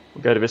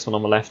 We'll go to this one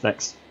on the left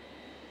next.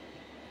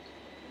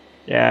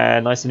 Yeah,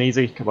 nice and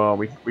easy. Come on,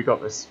 we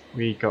got this.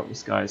 We got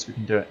this, guys. We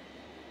can do it.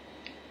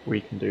 We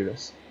can do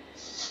this.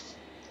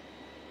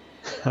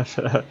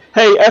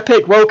 Hey,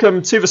 Epic,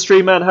 welcome to the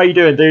stream, man. How you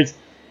doing, dude?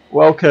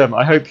 Welcome.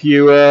 I hope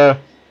you,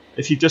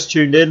 if you've just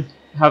tuned in,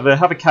 have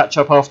a catch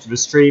up after the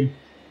stream,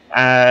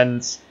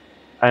 and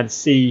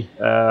see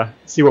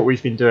what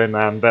we've been doing,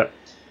 man. But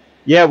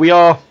yeah,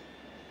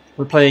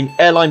 we're playing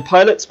Airline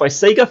Pilots by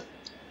Sega.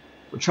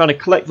 We're trying to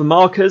collect the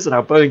markers in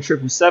our Boeing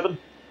 777,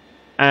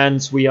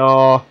 and we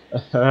are,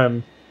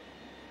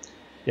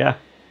 yeah,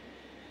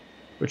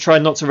 we're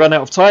trying not to run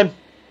out of time.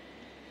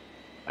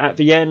 At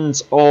the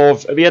end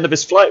of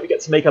this flight, we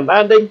get to make a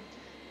landing,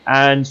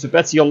 and the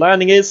better your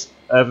landing is,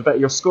 the better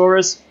your score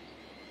is,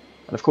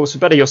 and of course, the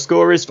better your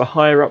score is, the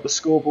higher up the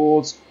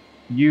scoreboard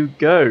you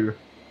go.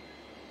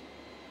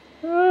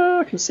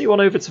 I can see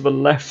one over to the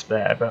left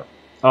there, but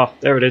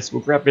there it is.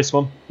 We'll grab this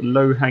one, the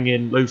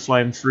low-hanging,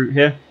 low-flying fruit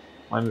here.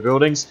 Mind the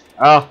buildings.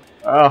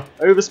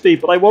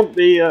 Overspeed, but I want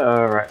the...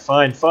 Alright,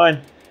 fine.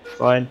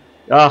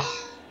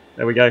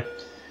 There we go.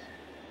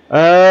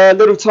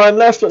 Little time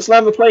left. Let's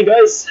land the plane,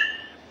 guys.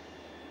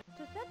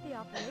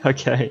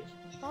 Okay.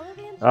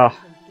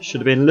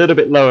 Should have been a little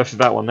bit lower for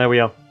that one. There we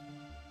are.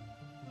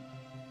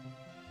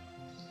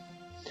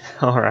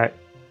 Alright.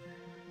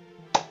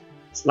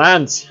 Let's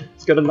land.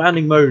 Let's go to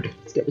landing mode.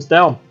 Let's get this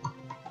down.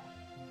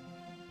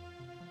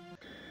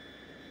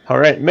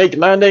 Alright, make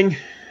landing.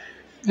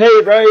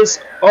 Hey, Rise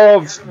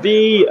of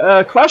the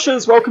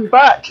Clashers, welcome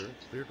back.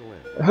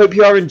 I hope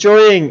you are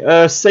enjoying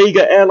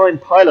Sega Airline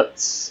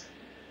Pilots.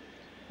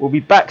 We'll be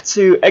back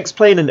to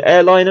X-Plane and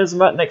Airliners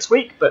and that next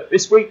week, but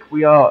this week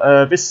we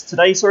are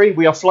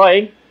we are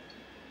flying.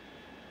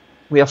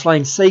 We are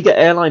flying Sega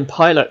Airline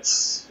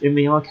Pilots in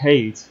the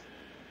arcade.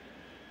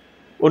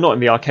 Well, not in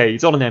the arcade,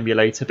 it's on an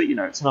emulator, but you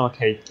know, it's an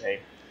arcade game.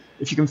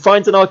 If you can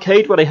find an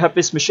arcade where they have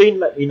this machine,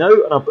 let me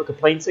know, and I'll book a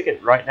plane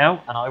ticket right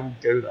now, and I will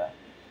go there.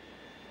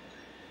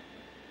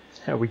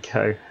 There we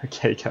go.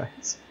 Okay,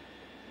 guys.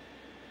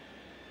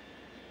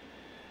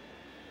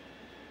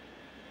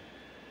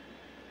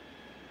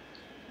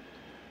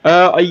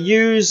 I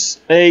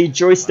use a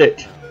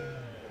joystick.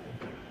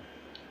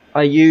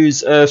 I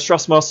use a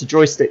Thrustmaster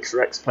joystick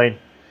for X-Plane.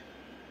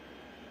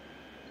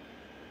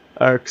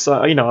 Because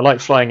I like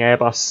flying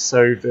Airbus,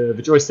 so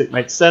the joystick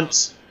makes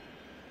sense.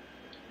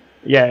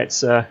 Yeah,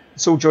 it's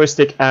all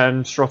joystick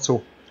and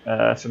throttle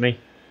for me.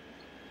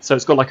 So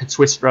it's got like a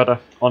twist rudder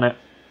on it.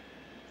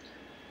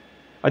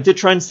 I did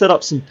try and set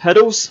up some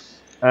pedals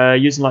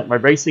using like my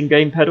racing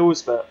game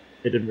pedals, but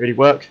it didn't really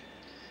work.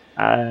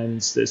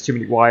 And there's too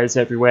many wires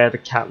everywhere. The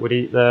cat would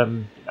eat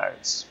them. You know,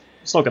 it's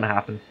not going to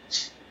happen.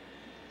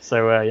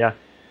 So yeah,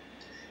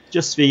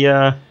 just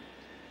the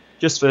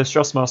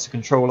Thrustmaster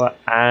controller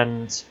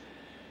and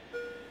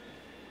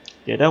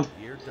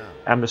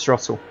and the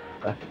throttle.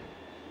 There.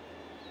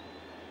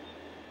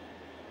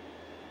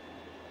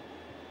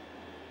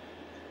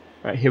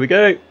 Right, here we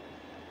go.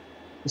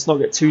 Let's not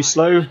get too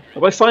slow.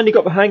 Have I finally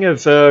got the hang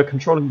of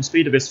controlling the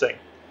speed of this thing?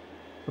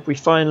 Are we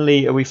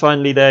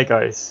finally there,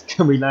 guys?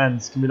 Can we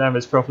land? Can we land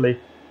this properly?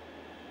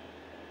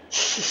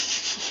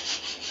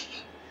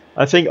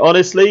 I think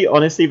honestly,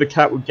 the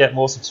cat would get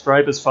more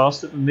subscribers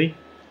faster than me.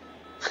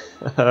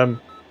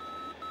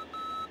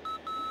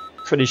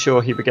 Pretty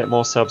sure he would get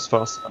more subs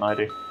faster than I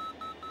do.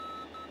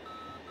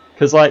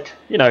 Because, like,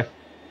 you know,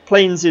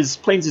 planes is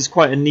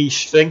quite a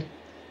niche thing.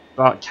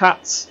 But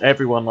cats,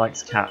 everyone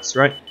likes cats,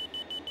 right?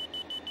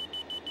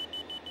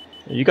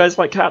 You guys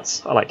like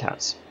cats? I like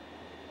cats.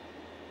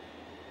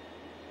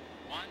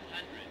 100.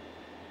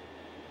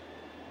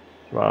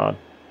 Come on.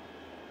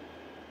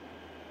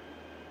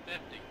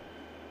 50.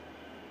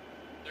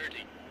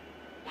 30.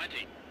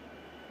 20.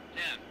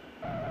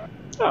 10.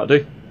 That'll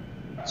do.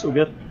 It's all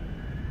good.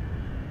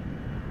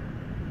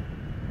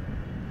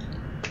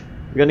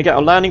 We're going to get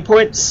our landing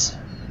points.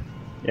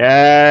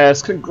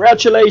 Yes,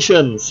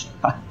 congratulations.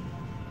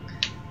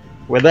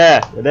 We're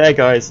there,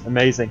 guys.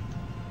 Amazing.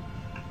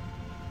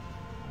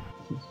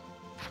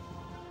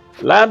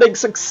 Landing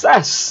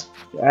success.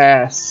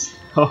 Yes.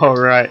 All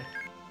right.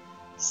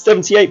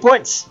 78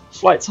 points.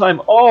 Flight time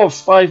of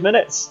 5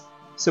 minutes.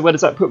 So where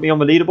does that put me on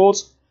the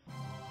leaderboard?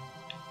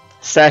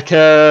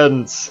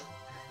 Second.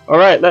 All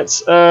right.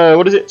 Let's.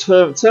 What is it?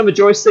 Turn the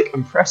joystick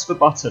and press the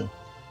button.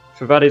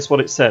 For that is what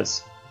it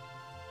says.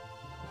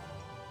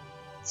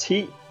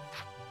 T,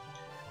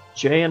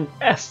 J, and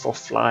F for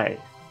fly.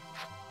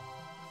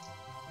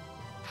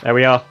 There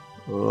we are.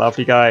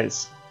 Lovely,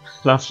 guys.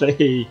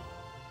 Lovely.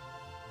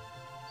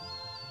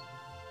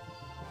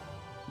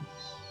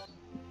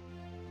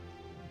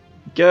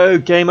 Go,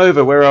 game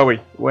over. Where are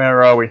we?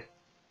 Where are we?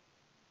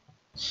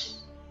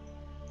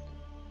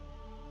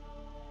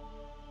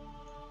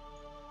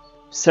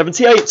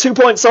 $78, 2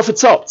 points off the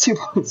top. 2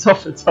 points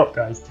off the top,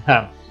 guys.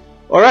 Damn.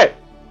 Alright.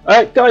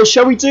 Alright, guys,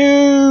 shall we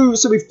do...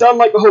 So we've done,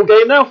 like, the whole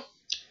game now.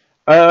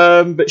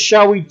 But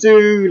shall we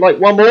do, like,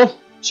 one more?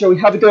 Shall we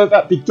have a go at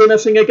that beginner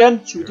thing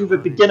again? Shall we do the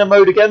beginner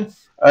mode again?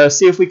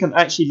 See if we can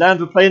actually land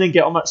the plane and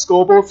get on that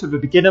scoreboard for the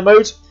beginner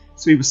mode.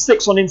 So we were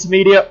 6 on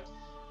intermediate.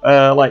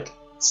 Like,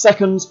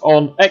 2nd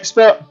on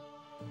expert.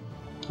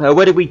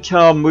 Where did we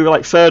come? We were,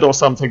 like, 3rd or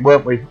something,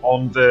 weren't we?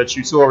 On the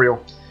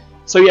tutorial.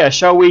 So yeah,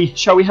 shall we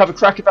have a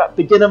crack at that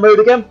beginner mode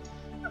again,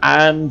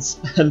 and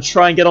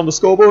try and get on the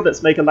scoreboard?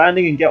 Let's make a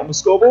landing and get on the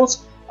scoreboard.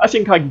 I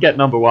think I can get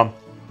number 1.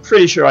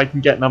 Pretty sure I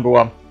can get number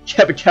 1.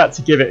 Get the cat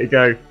to give it a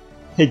go.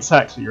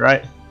 Exactly,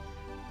 right?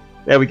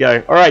 There we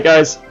go. All right,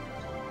 guys.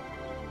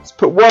 Let's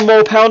put 1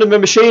 more pound in the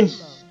machine.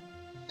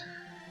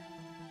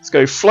 Let's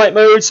go flight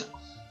mode.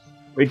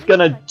 We're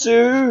gonna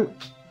do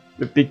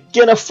the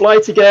beginner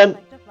flight again.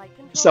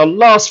 It's our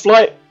last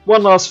flight.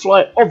 One last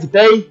flight of the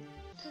day.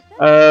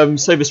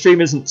 So the stream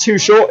isn't too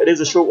short. It is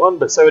a short one,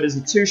 but so it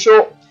isn't too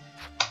short.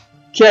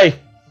 Okay,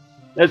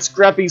 let's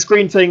grab these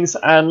green things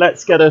and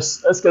let's get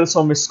us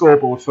on this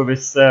scoreboard for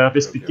this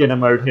this beginner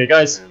mode here,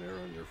 guys.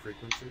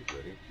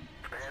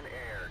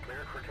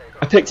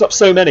 I picked up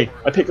so many.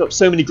 I picked up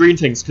so many green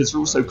things because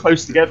we're all so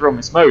close together on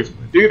this mode.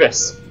 Do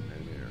this,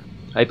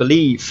 I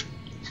believe.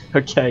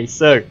 Okay,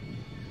 so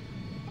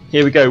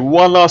here we go.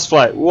 One last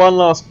flight. One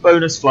last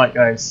bonus flight,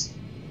 guys.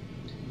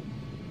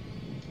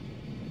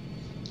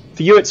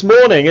 For you, it's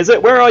morning, is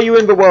it? Where are you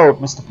in the world,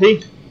 Mr.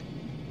 P?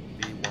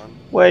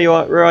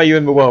 Where are you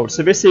in the world?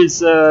 So this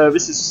is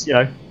you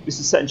know, this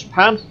is set in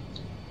Japan.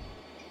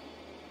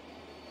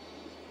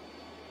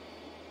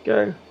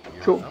 Go,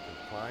 cool,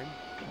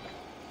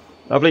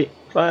 lovely,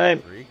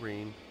 climb.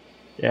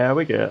 Yeah,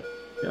 we're good.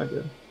 Yeah,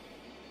 good.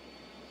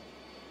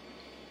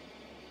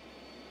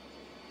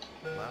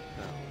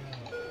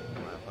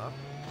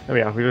 There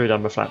we are. We've already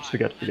done the flaps. We're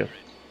good. We're good.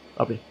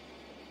 Lovely.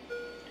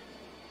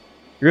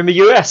 You're in the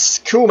US.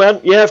 Cool, man.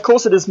 Yeah, of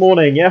course it is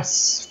morning.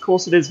 Yes, of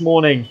course it is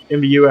morning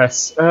in the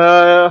US.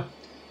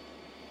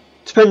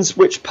 Depends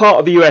which part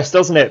of the US,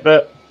 doesn't it?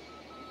 But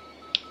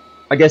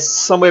I guess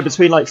somewhere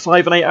between like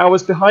 5 and 8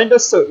 hours behind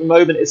us. So at the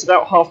moment it's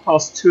about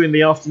 2:30 in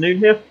the afternoon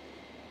here.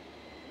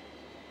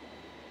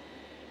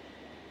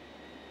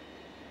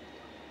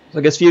 So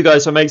I guess for you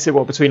guys that makes it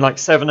what, between like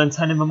 7 and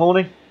 10 in the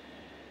morning?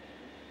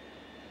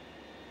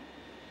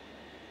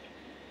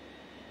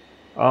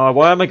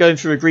 Why am I going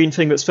through a green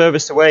thing that's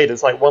furthest away?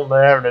 There's like one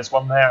there and there's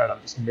one there and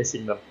I'm just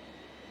missing them.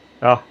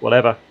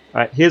 Whatever.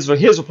 Alright, here's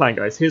the plan,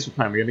 guys. Here's the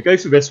plan. We're going to go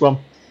for this one.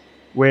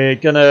 We're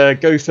going to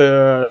go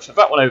for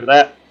that one over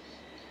there.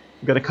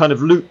 We're going to kind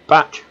of loop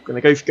back. We're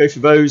going to go for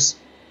those.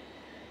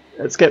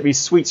 Let's get these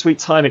sweet, sweet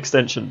time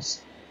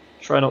extensions.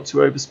 Try not to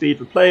overspeed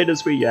the plane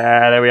as we...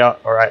 Yeah, there we are.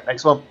 Alright,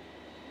 next one.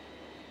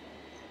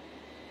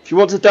 If you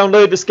want to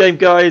download this game,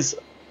 guys,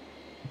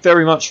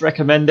 very much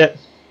recommend it.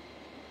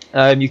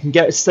 You can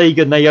get a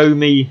Sega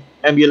Naomi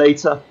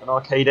emulator, an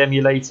arcade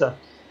emulator.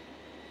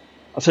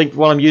 I think the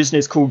one I'm using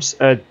is called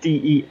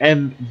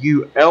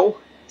DEMUL.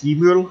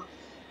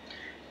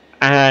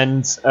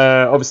 And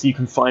obviously you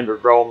can find the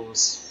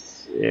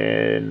ROMs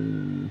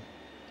in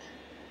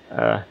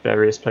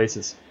various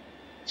places.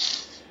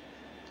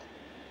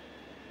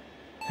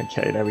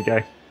 Okay, there we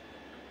go.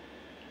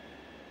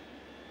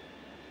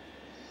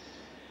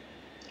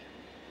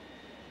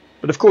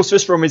 But of course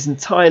this ROM is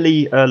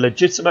entirely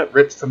legitimate,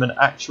 ripped from an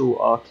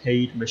actual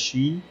arcade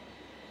machine.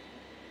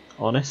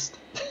 Honest.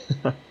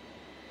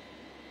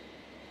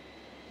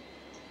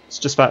 It's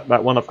just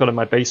that one I've got in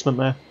my basement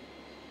there.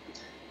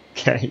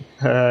 Okay,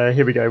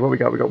 here we go. What we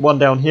got? We got one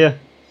down here.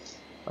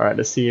 Alright,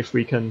 let's see if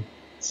we can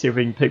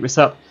pick this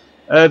up.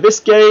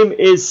 This game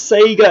is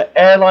Sega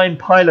Airline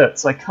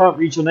Pilots. I can't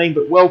read your name,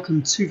 but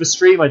welcome to the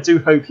stream. I do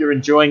hope you're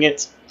enjoying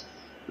it.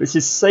 This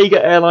is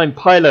Sega Airline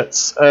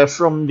Pilots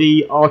from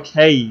the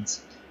arcade.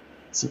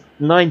 It's a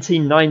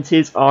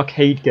 1990s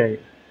arcade game.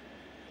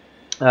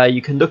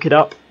 You can look it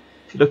up.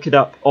 If you look it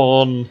up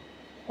on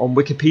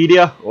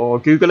Wikipedia or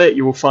Google it,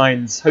 you will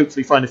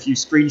hopefully find a few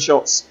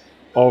screenshots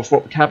of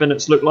what the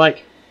cabinets look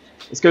like.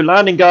 Let's go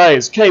landing,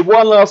 guys. Okay,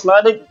 one last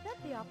landing.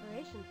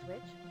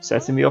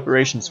 Setting the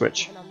operation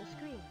switch.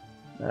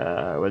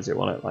 Where does it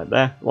want it? Like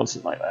there? It wants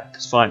it like there.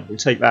 It's fine. We'll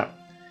take that.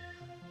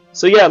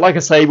 So yeah, like I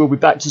say, we'll be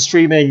back to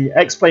streaming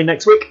X-Plane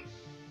next week.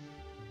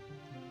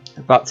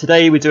 But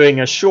today we're doing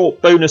a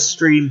short bonus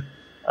stream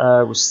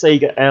with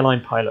Sega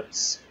Airline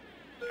Pilots.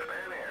 Japan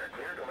Air,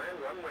 clear to land,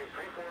 runway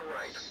 34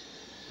 right.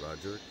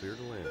 Roger, clear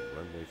to land,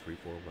 runway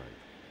 34 right.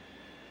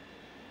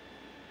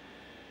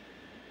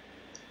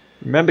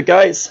 Remember,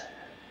 guys,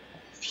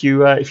 if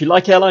you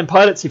like Airline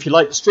Pilots, if you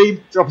like the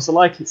stream, drop us a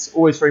like. It's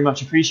always very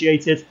much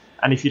appreciated.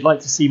 And if you'd like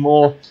to see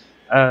more,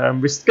 we're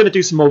going to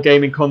do some more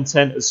gaming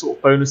content as sort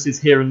of bonuses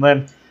here and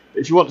then.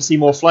 But if you want to see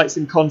more flight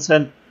sim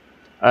content,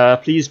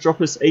 please drop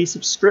us a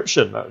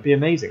subscription. That would be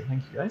amazing.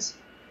 Thank you, guys.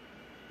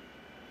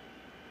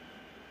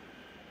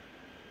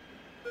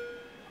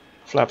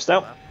 Flaps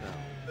down. Flap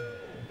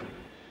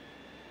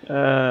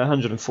down.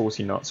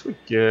 140 knots. We're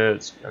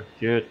good. We're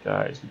good,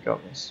 guys. We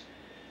got this.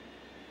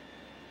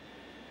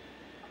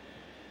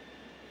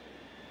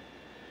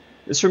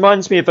 This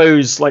reminds me of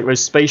those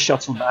space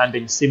shuttle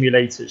landing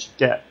simulators you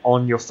get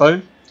on your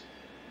phone,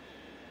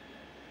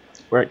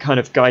 where it kind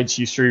of guides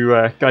you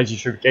through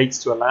gates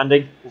to a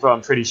landing. Although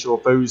I'm pretty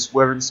sure those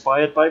were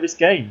inspired by this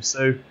game.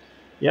 So,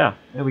 yeah,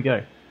 there we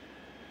go.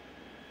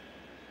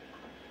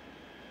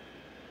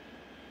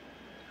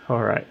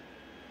 All right,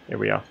 here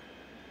we are.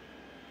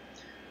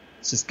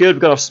 This is good.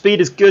 We've got our speed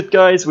is good,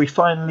 guys. We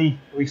finally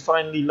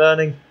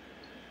learning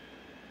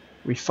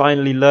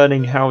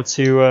how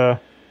to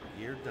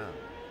You're done.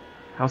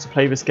 how to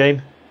play this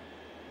game.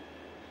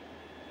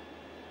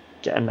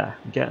 Getting there.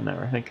 I'm getting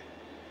there, I think.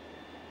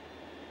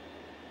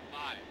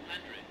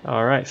 500.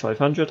 All right,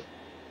 500.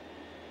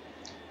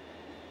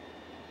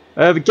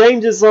 The game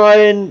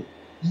design,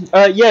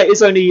 yeah,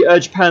 it's only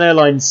Japan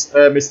Airlines,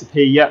 Mr.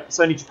 P. Yeah,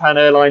 it's only Japan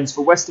Airlines.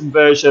 For Western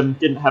version,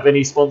 didn't have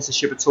any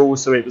sponsorship at all,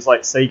 so it was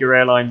like Sega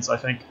Airlines, I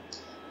think.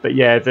 But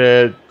yeah,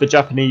 the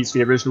Japanese,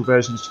 the original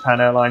version is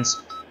Japan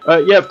Airlines.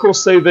 Yeah, of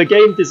course. So the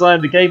game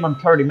design, the game I'm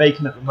currently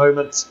making at the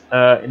moment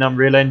in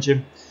Unreal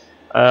Engine.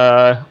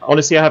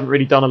 Honestly, I haven't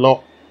really done a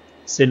lot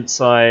because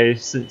I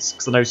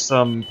know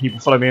some people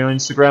follow me on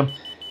Instagram.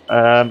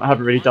 I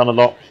haven't really done a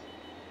lot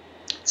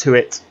to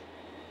it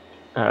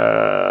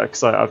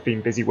because I've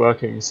been busy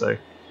working. So 50.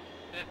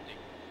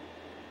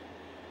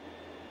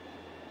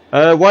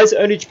 why is it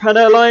only Japan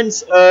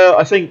Airlines?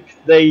 I think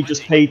they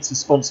just paid to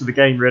sponsor the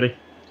game, really.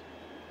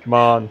 Come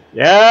on,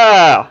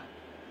 yeah!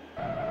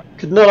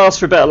 Could not ask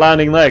for a better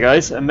landing there,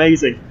 guys.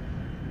 Amazing.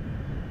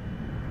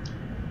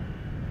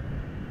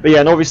 But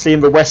yeah, and obviously in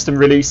the Western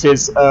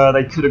releases,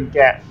 they couldn't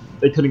get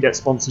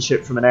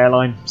sponsorship from an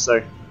airline,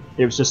 so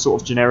it was just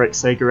sort of generic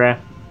Sega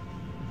Air.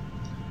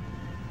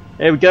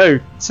 There we go.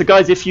 So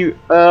guys, if you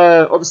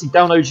obviously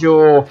download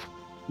your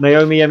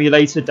Naomi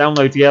emulator,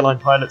 download the Airline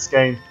Pilots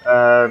game.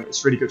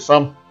 It's really good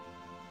fun.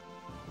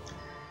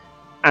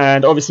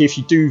 And obviously, if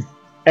you do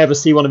ever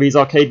see one of these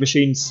arcade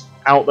machines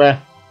out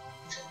there,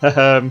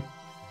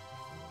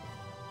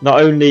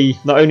 not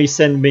only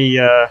send me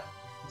a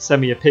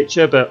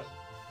picture, but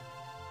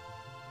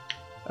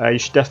you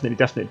should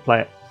definitely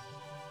play it.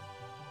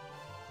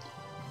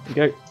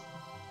 There you go.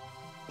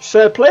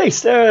 Third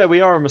place. There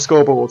we are on the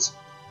scoreboard.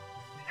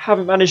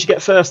 Haven't managed to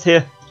get first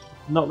here.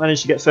 Not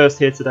managed to get first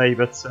here today,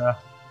 but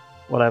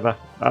whatever.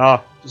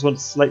 Just want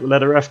to select the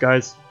letter F,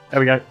 guys. There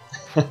we go.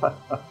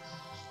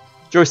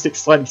 Joystick's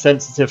slightly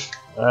sensitive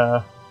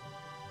on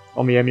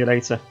the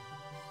emulator.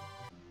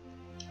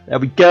 There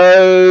we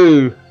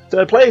go.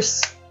 Third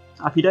place.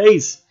 Happy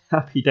days.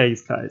 Happy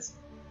days, guys.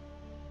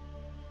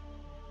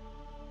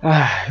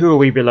 Who are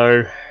we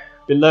below?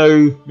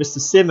 Below Mr.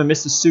 Sim and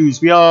Mr.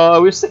 Suze.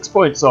 We're 6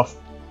 points off.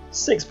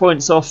 6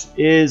 points off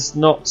is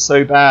not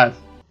so bad.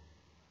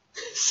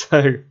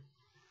 So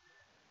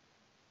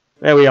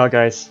there we are,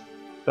 guys.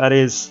 That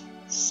is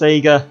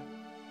Sega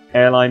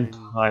Airline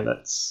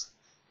Pilots.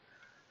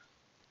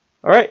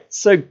 Alright,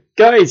 so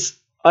guys,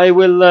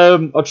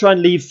 I'll try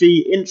and leave the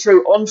intro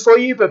on for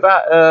you, but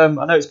that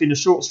I know it's been a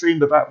short stream,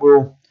 but that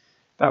will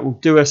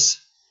do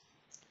us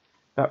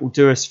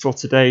for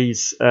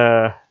today's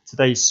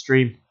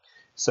stream.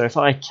 So if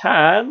I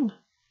can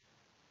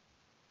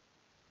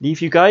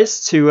leave you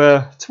guys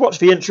to watch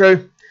the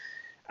intro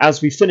as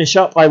we finish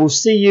up, I will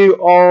see you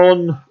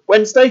on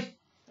Wednesday.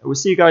 I will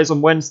see you guys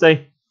on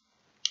Wednesday.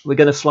 We're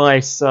going to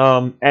fly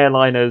some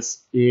airliners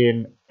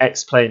in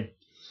X-Plane.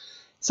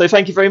 So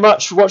thank you very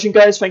much for watching,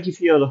 guys. Thank you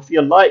for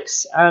your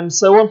likes and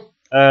so on,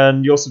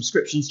 and your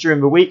subscriptions during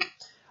the week.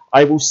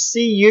 I will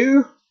see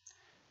you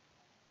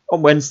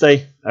on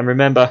Wednesday. And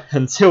remember,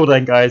 until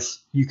then, guys,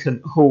 you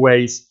can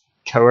always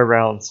go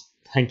around.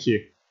 Thank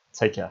you.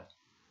 Take care.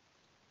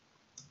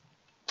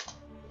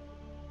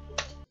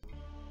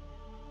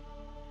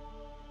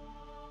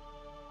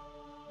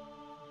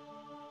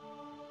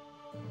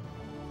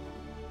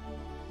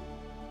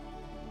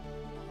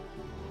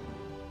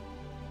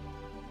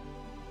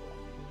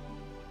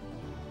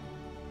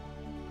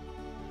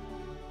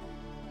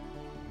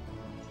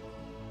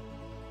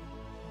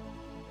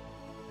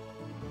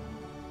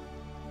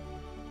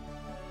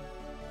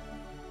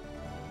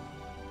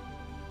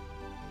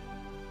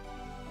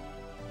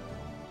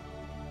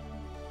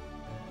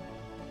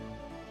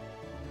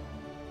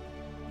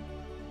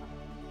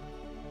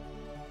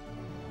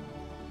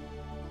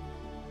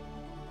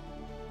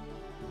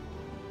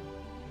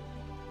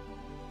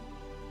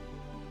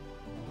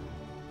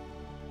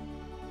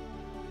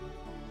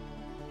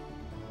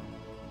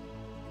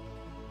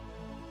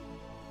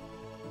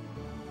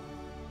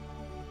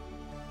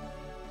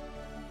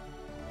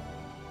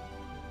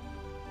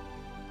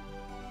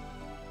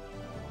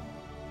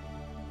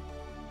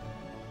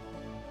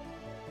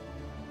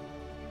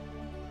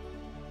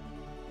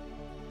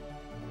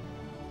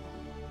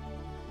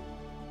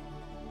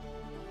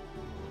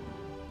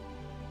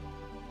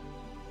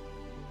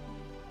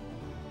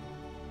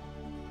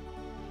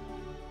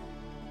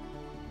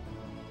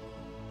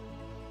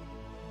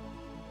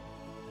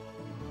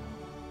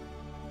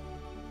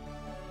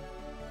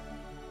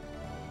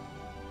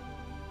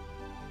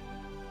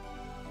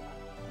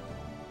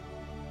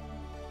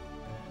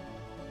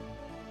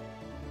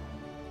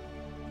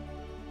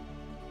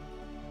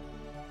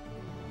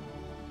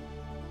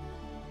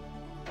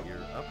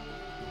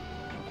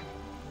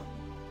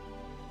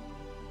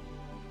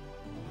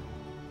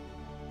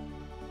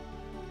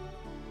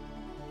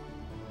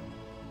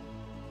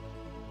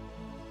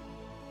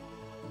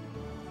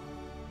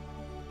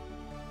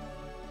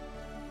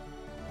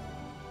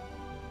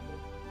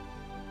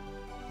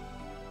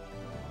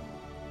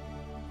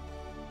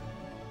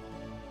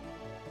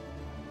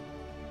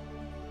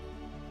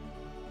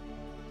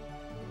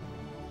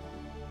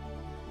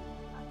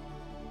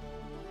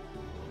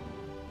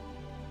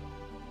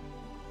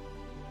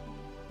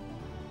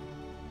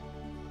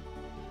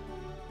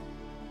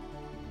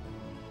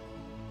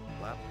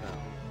 Flap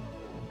down.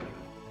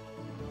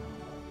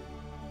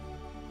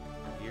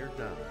 Gear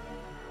down.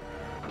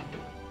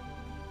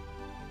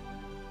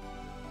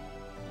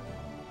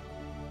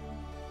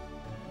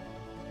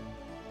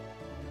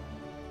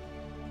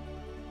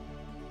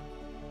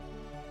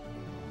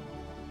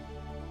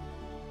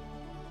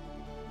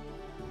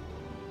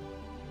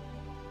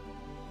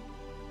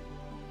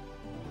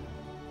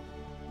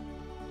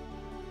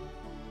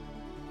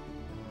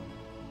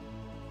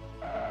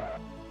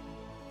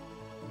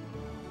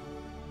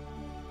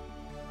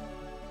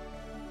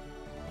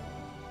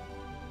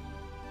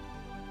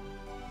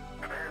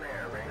 Command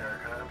Air, radar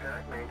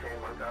contact,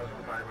 maintain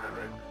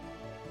 1,500.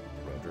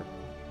 Roger.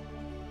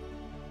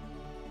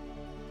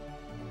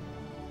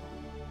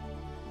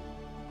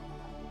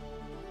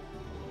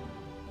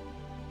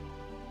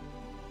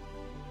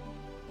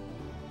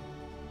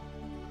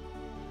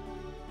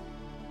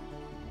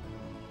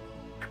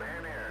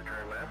 Command Air,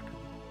 turn left.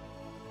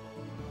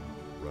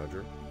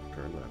 Roger.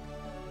 Turn left.